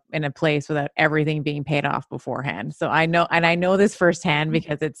place without everything being paid off beforehand. So I know this firsthand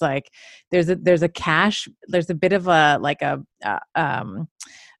because it's like there's a bit of a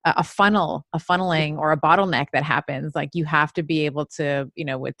funneling or a bottleneck that happens. Like you have to be able to,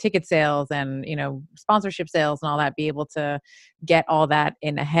 with ticket sales and, sponsorship sales and all that, be able to get all that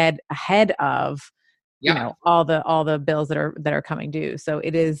in ahead of, all the bills that are coming due. So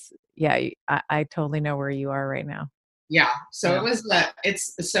it is, I totally know where you are right now. Yeah. So it was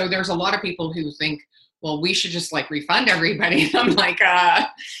so there's a lot of people who think, well, we should just like refund everybody. And I'm like,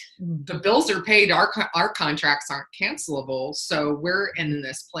 the bills are paid. Our contracts aren't cancelable. So we're in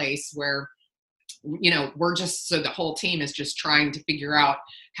this place where, so the whole team is just trying to figure out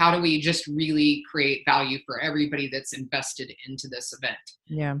how do we just really create value for everybody that's invested into this event.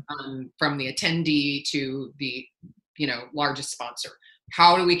 Yeah. From the attendee to the, largest sponsor.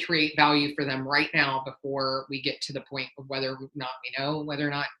 How do we create value for them right now before we get to the point of whether or not we know whether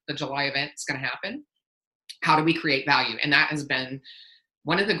or not the July event is going to happen? How do we create value? And that has been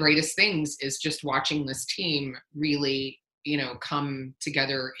one of the greatest things, is just watching this team really, come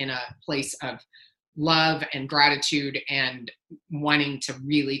together in a place of love and gratitude and wanting to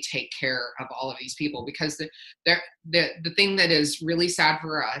really take care of all of these people. Because the thing that is really sad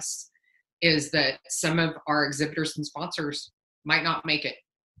for us is that some of our exhibitors and sponsors might not make it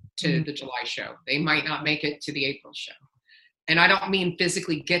to the July show. They might not make it to the April show. And I don't mean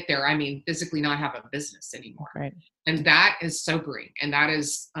physically get there. I mean physically not have a business anymore. Right. And that is sobering, and that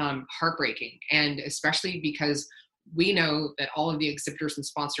is heartbreaking. And especially because we know that all of the exhibitors and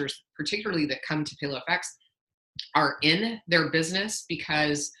sponsors, particularly that come to PaleoFX, are in their business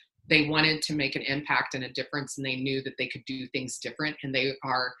because they wanted to make an impact and a difference, and they knew that they could do things different. And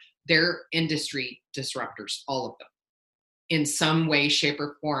they're industry disruptors, all of them. In some way, shape,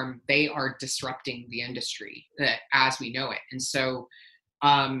 or form, they are disrupting the industry as we know it. And so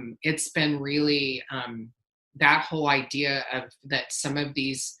it's been really that whole idea of that some of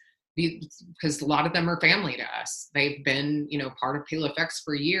these, because a lot of them are family to us. They've been, part of PaleoFX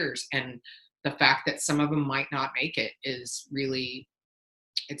for years. And the fact that some of them might not make it is really,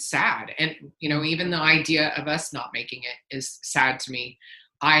 it's sad. And, even the idea of us not making it is sad to me.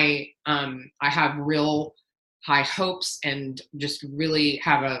 I have real high hopes and just really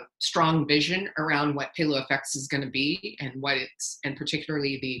have a strong vision around what PaleoFX is going to be, and and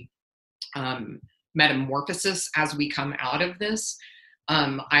particularly the metamorphosis as we come out of this.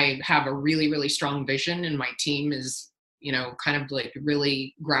 I have a really, really strong vision, and my team is, kind of like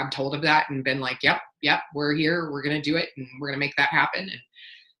really grabbed hold of that and been like, yep, we're here, we're going to do it, and we're going to make that happen. And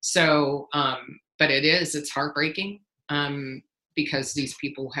so, but it's heartbreaking because these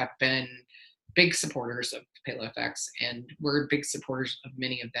people have been big supporters of PaleoFX, and we're big supporters of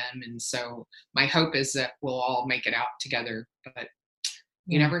many of them. And so my hope is that we'll all make it out together, but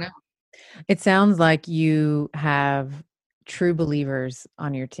you never know. It sounds like you have true believers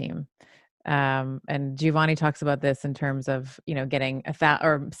on your team. And Giovanni talks about this in terms of, getting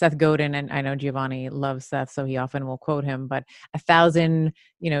or Seth Godin, and I know Giovanni loves Seth, so he often will quote him, but 1,000,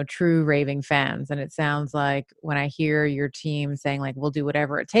 true raving fans. And it sounds like when I hear your team saying like, we'll do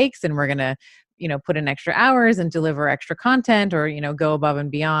whatever it takes, and we're going to, put in extra hours and deliver extra content, or, go above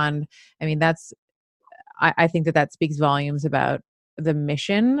and beyond. I mean, I think that speaks volumes about the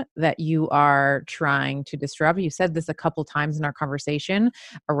mission that you are trying to disrupt. You said this a couple times in our conversation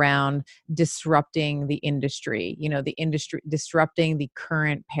around disrupting the industry, the industry, disrupting the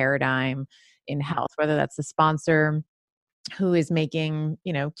current paradigm in health, whether that's the sponsor who is making,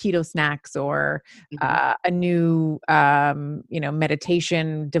 keto snacks, or a new,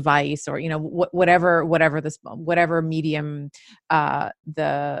 meditation device, or, whatever medium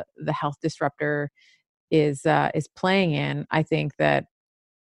the health disruptor is playing in. I think that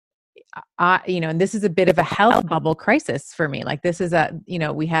and this is a bit of a health bubble crisis for me. Like, this is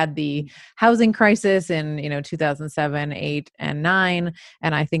we had the housing crisis in, 2007, 8, and 9.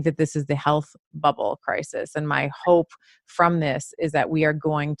 And I think that this is the health bubble crisis. And my hope from this is that we are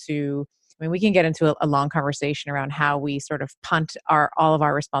going to, we can get into a long conversation around how we sort of punt all of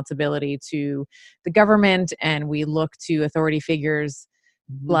our responsibility to the government, and we look to authority figures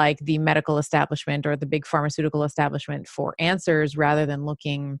like the medical establishment or the big pharmaceutical establishment for answers, rather than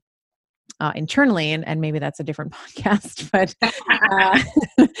looking internally. And maybe that's a different podcast, but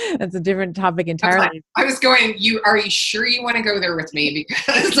that's a different topic entirely. I was going, are you sure you want to go there with me?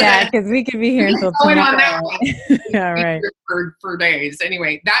 Because because we could be here until tomorrow. On that one. Yeah, right. For days.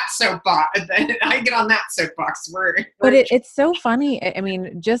 Anyway, that soapbox, I get on that soapbox. But it's so funny. I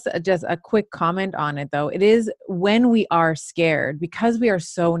mean, just a quick comment on it though. It is when we are scared, because we are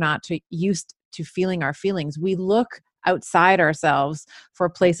so not used to feeling our feelings, we look outside ourselves for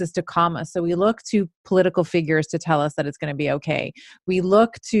places to calm us. So we look to political figures to tell us that it's going to be okay. We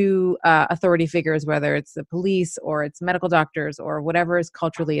look to authority figures, whether it's the police or it's medical doctors or whatever is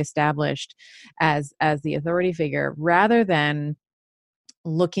culturally established as the authority figure, rather than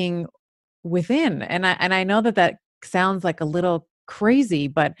looking within. And I know that sounds like a little crazy,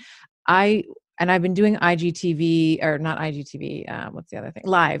 but I've been doing IGTV, or not IGTV, what's the other thing?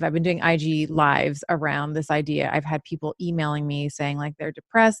 Live. I've been doing IG lives around this idea. I've had people emailing me saying like they're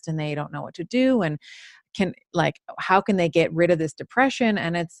depressed and they don't know what to do, and how can they get rid of this depression?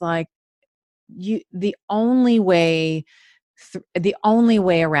 And it's like, the only way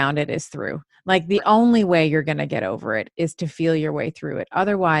around it is through. Like, the only way you're going to get over it is to feel your way through it.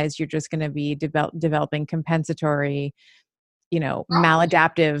 Otherwise, you're just going to be developing compensatory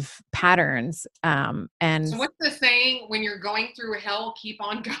maladaptive patterns. So what's the saying? When you're going through hell, keep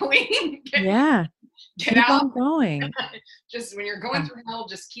on going. Yeah. Get Keep out. on going. Just when you're going through hell,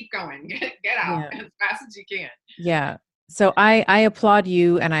 just keep going. Get out as fast as you can. Yeah. So I applaud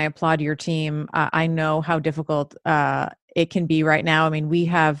you and I applaud your team. I know how difficult it can be right now. I mean, we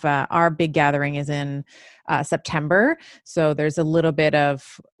have our big gathering is in September. So there's a little bit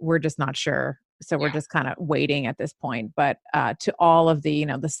of, we're just not sure. So we're just kind of waiting at this point. But to all of the,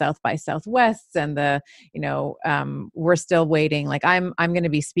 the South by Southwests and the, we're still waiting. Like I'm going to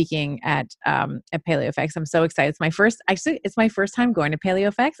be speaking at PaleoFX. I'm so excited. It's my first time going to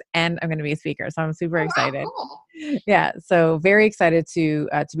PaleoFX, and I'm going to be a speaker. So I'm super excited. Cool. Yeah. So very excited to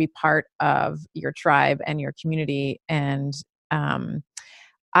be part of your tribe and your community. And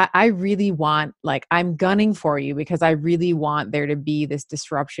I really want, I'm gunning for you because I really want there to be this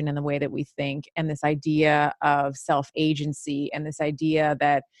disruption in the way that we think, and this idea of self-agency, and this idea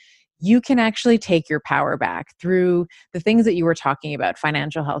that you can actually take your power back through the things that you were talking about: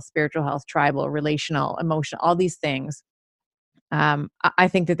 financial health, spiritual health, tribal, relational, emotional, all these things. I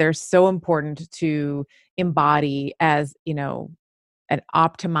think that they're so important to embody as, an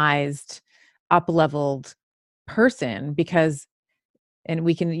optimized, up-leveled person, because, and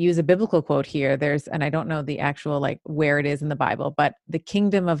we can use a biblical quote here. And I don't know the actual, where it is in the Bible, but the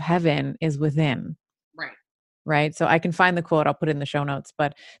kingdom of heaven is within. Right. Right. So I can find the quote. I'll put it in the show notes,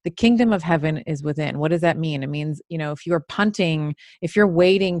 but the kingdom of heaven is within. What does that mean? It means, if you're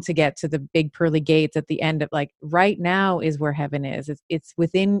waiting to get to the big pearly gates at the end of, right now is where heaven is. It's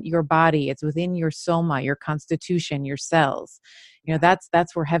within your body. It's within your soma, your constitution, your cells.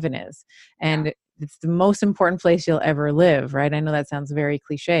 That's where heaven is. And it's the most important place you'll ever live. Right. I know that sounds very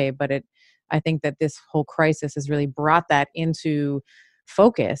cliche, but I think that this whole crisis has really brought that into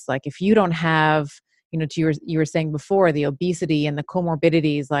focus. Like, if you don't have, you were saying before, the obesity and the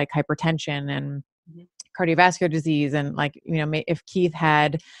comorbidities like hypertension and cardiovascular disease, and if Keith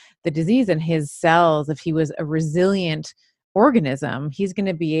had the disease in his cells, if he was a resilient organism, he's going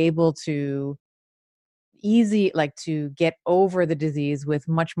to be able to to get over the disease with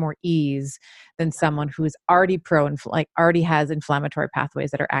much more ease than someone who's already already has inflammatory pathways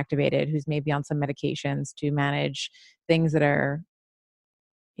that are activated, who's maybe on some medications to manage things that are,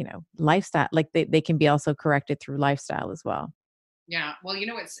 lifestyle, they can be also corrected through lifestyle as well. Yeah. Well,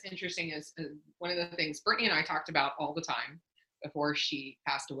 what's interesting is one of the things Brittany and I talked about all the time before she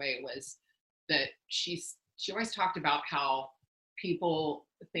passed away was that she always talked about how people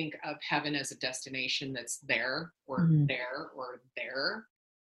think of heaven as a destination that's there or there or there.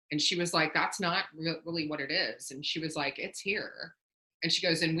 And she was like, that's not really what it is. And she was like, it's here. And she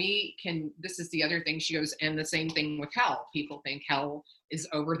goes, and this is the other thing. She goes, and the same thing with hell. People think hell is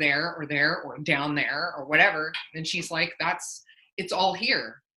over there or down there or whatever. And she's like, it's all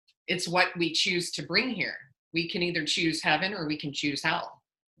here. It's what we choose to bring here. We can either choose heaven or we can choose hell.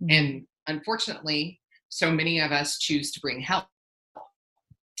 And unfortunately, so many of us choose to bring hell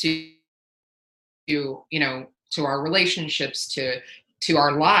to our relationships, to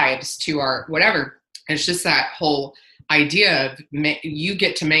our lives, to our whatever. And it's just that whole idea of you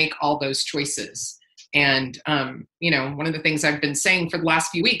get to make all those choices. And, one of the things I've been saying for the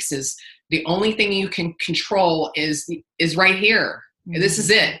last few weeks is the only thing you can control is right here. This is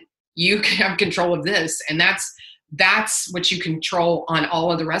it. You can have control of this. And that's what you control on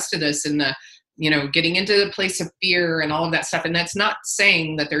all of the rest of this, and the, getting into the place of fear and all of that stuff. And that's not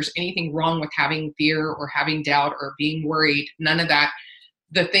saying that there's anything wrong with having fear or having doubt or being worried. None of that.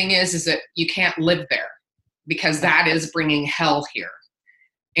 The thing is that you can't live there, because that is bringing hell here.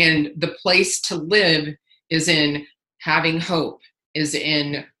 And the place to live is in having hope, is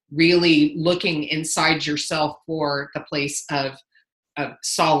in really looking inside yourself for the place of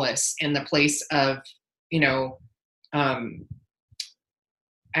solace, and the place of,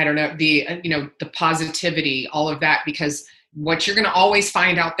 I don't know, the positivity, all of that, because what you're going to always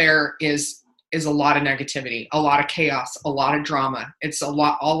find out there is a lot of negativity, a lot of chaos, a lot of drama. It's a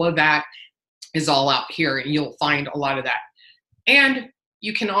lot, all of that is all out here, and you'll find a lot of that. And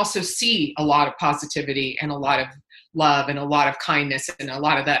you can also see a lot of positivity and a lot of love and a lot of kindness and a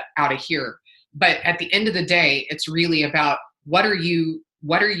lot of that out of here. But at the end of the day, it's really about what are you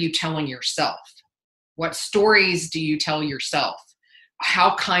telling yourself? What stories do you tell yourself?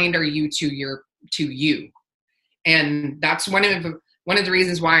 How kind are you to you? And that's one of the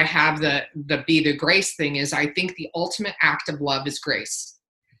reasons why I have the be the grace thing, is I think the ultimate act of love is grace.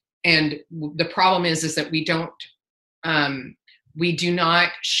 And the problem is that we do not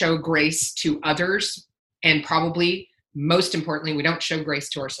show grace to others, and probably most importantly, we don't show grace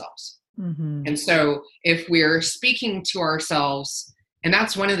to ourselves. Mm-hmm. And so if we're speaking to ourselves, and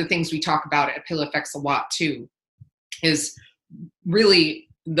that's one of the things we talk about at Paleo Effects a lot too, is really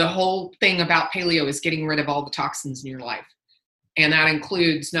the whole thing about paleo is getting rid of all the toxins in your life. And that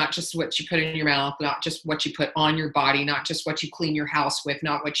includes not just what you put in your mouth, not just what you put on your body, not just what you clean your house with,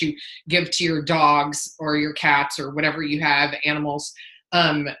 not what you give to your dogs or your cats or whatever you have, animals.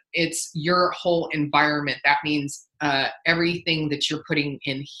 It's your whole environment. That means everything that you're putting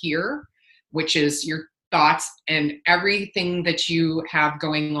in here, which is your thoughts and everything that you have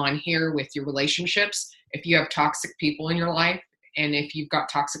going on here with your relationships. If you have toxic people in your life and if you've got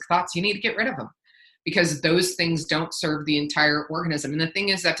toxic thoughts, you need to get rid of them, because those things don't serve the entire organism. And the thing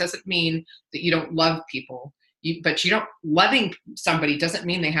is, that doesn't mean that you don't love people, but you don't, loving somebody doesn't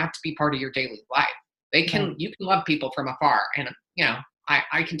mean they have to be part of your daily life. You can love people from afar. And,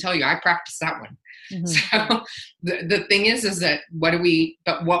 I can tell you, I practice that one. Mm-hmm. So the thing is that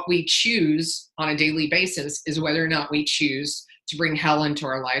what we choose on a daily basis is whether or not we choose to bring hell into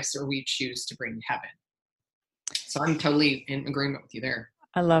our lives or we choose to bring heaven. So I'm totally in agreement with you there.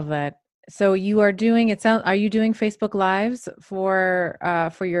 I love that. So you are doing, are you doing Facebook Lives for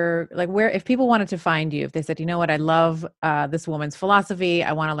your, like, where, if people wanted to find you, if they said, you know what, I love this woman's philosophy,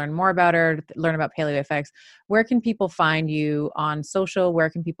 I want to learn more about her, learn about Paleo Effects, where can people find you on social? Where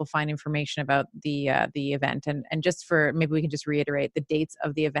can people find information about the event? And just for, maybe we can just reiterate the dates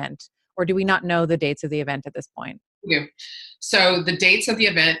of the event, or do we not know the dates of the event at this point? Yeah. So the dates of the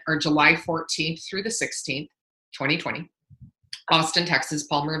event are July 14th through the 16th, 2020. Austin, Texas,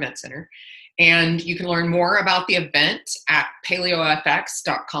 Palmer Event Center. And you can learn more about the event at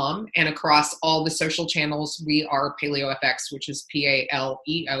paleofx.com, and across all the social channels, we are PaleoFX, which is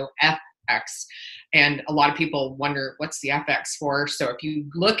PALEOFX. And a lot of people wonder, what's the FX for? So if you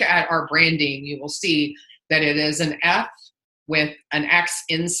look at our branding, you will see that it is an F with an X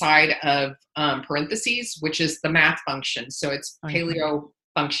inside of parentheses, which is the math function. So it's paleo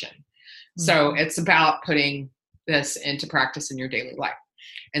function. Mm-hmm. So it's about putting this into practice in your daily life.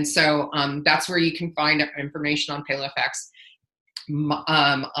 And so that's where you can find information on Paleo Effects.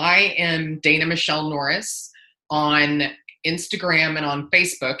 I am Dana Michelle Norris on Instagram and on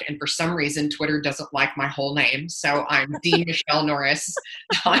Facebook. And for some reason, Twitter doesn't like my whole name. So I'm D Michelle Norris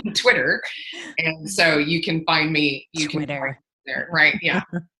on Twitter. And so you can find me. You can find me there, right? Yeah.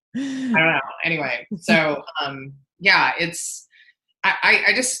 I don't know. Anyway, so it's,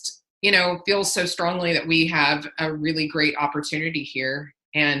 I just, feel so strongly that we have a really great opportunity here.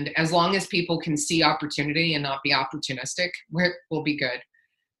 And as long as people can see opportunity and not be opportunistic, we'll be good.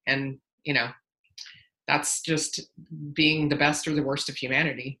 And, that's just being the best or the worst of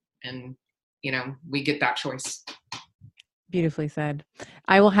humanity. And, we get that choice. Beautifully said.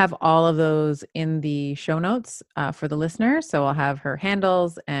 I will have all of those in the show notes for the listener. So I'll have her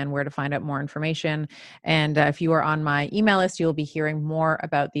handles and where to find out more information. And if you are on my email list, you'll be hearing more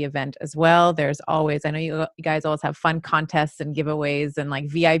about the event as well. There's always, I know you guys always have fun contests and giveaways and like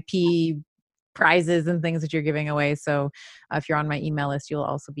VIP prizes and things that you're giving away. So if you're on my email list, you'll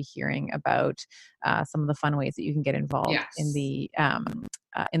also be hearing about some of the fun ways that you can get involved in the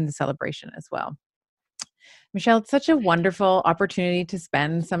celebration as well. Michelle, it's such a wonderful opportunity to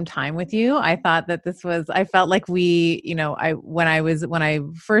spend some time with you. I thought that I felt like when I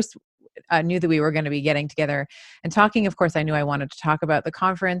first knew that we were going to be getting together and talking, of course, I knew I wanted to talk about the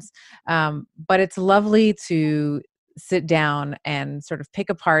conference, but it's lovely to sit down and sort of pick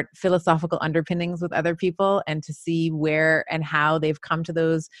apart philosophical underpinnings with other people and to see where and how they've come to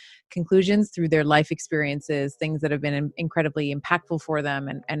those conclusions through their life experiences, things that have been incredibly impactful for them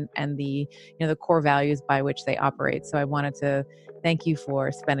and the core values by which they operate. So I wanted to thank you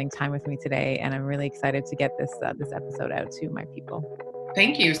for spending time with me today. And I'm really excited to get this episode out to my people.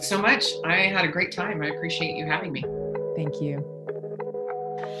 Thank you so much. I had a great time. I appreciate you having me. Thank you.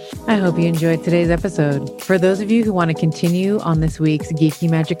 I hope you enjoyed today's episode. For those of you who want to continue on this week's Geeky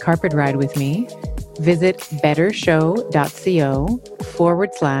Magic Carpet Ride with me, visit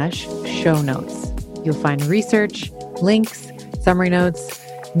bettershow.co/show notes. You'll find research, links, summary notes,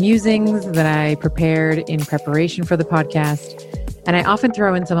 musings that I prepared in preparation for the podcast, and I often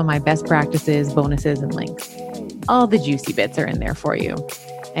throw in some of my best practices, bonuses, and links. All the juicy bits are in there for you.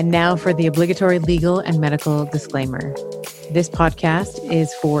 And now for the obligatory legal and medical disclaimer. This podcast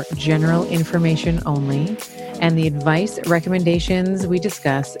is for general information only, and the advice recommendations we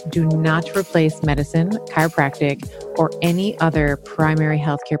discuss do not replace medicine, chiropractic, or any other primary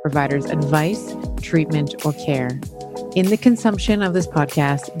healthcare provider's advice, treatment, or care. In the consumption of this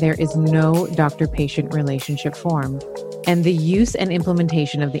podcast, there is no doctor-patient relationship formed. and the use and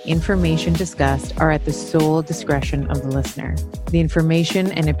implementation of the information discussed are at the sole discretion of the listener. The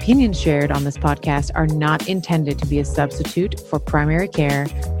information and opinions shared on this podcast are not intended to be a substitute for primary care,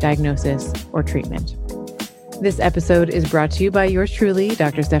 diagnosis, or treatment. This episode is brought to you by yours truly,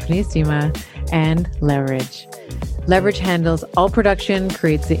 Dr. Stephanie Estima, and Leverage. Leverage handles all production,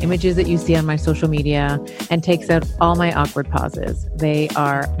 creates the images that you see on my social media, and takes out all my awkward pauses. They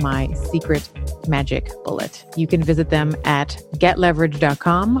are my secret magic bullet. You can visit them at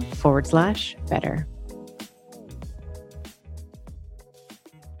getleverage.com/better.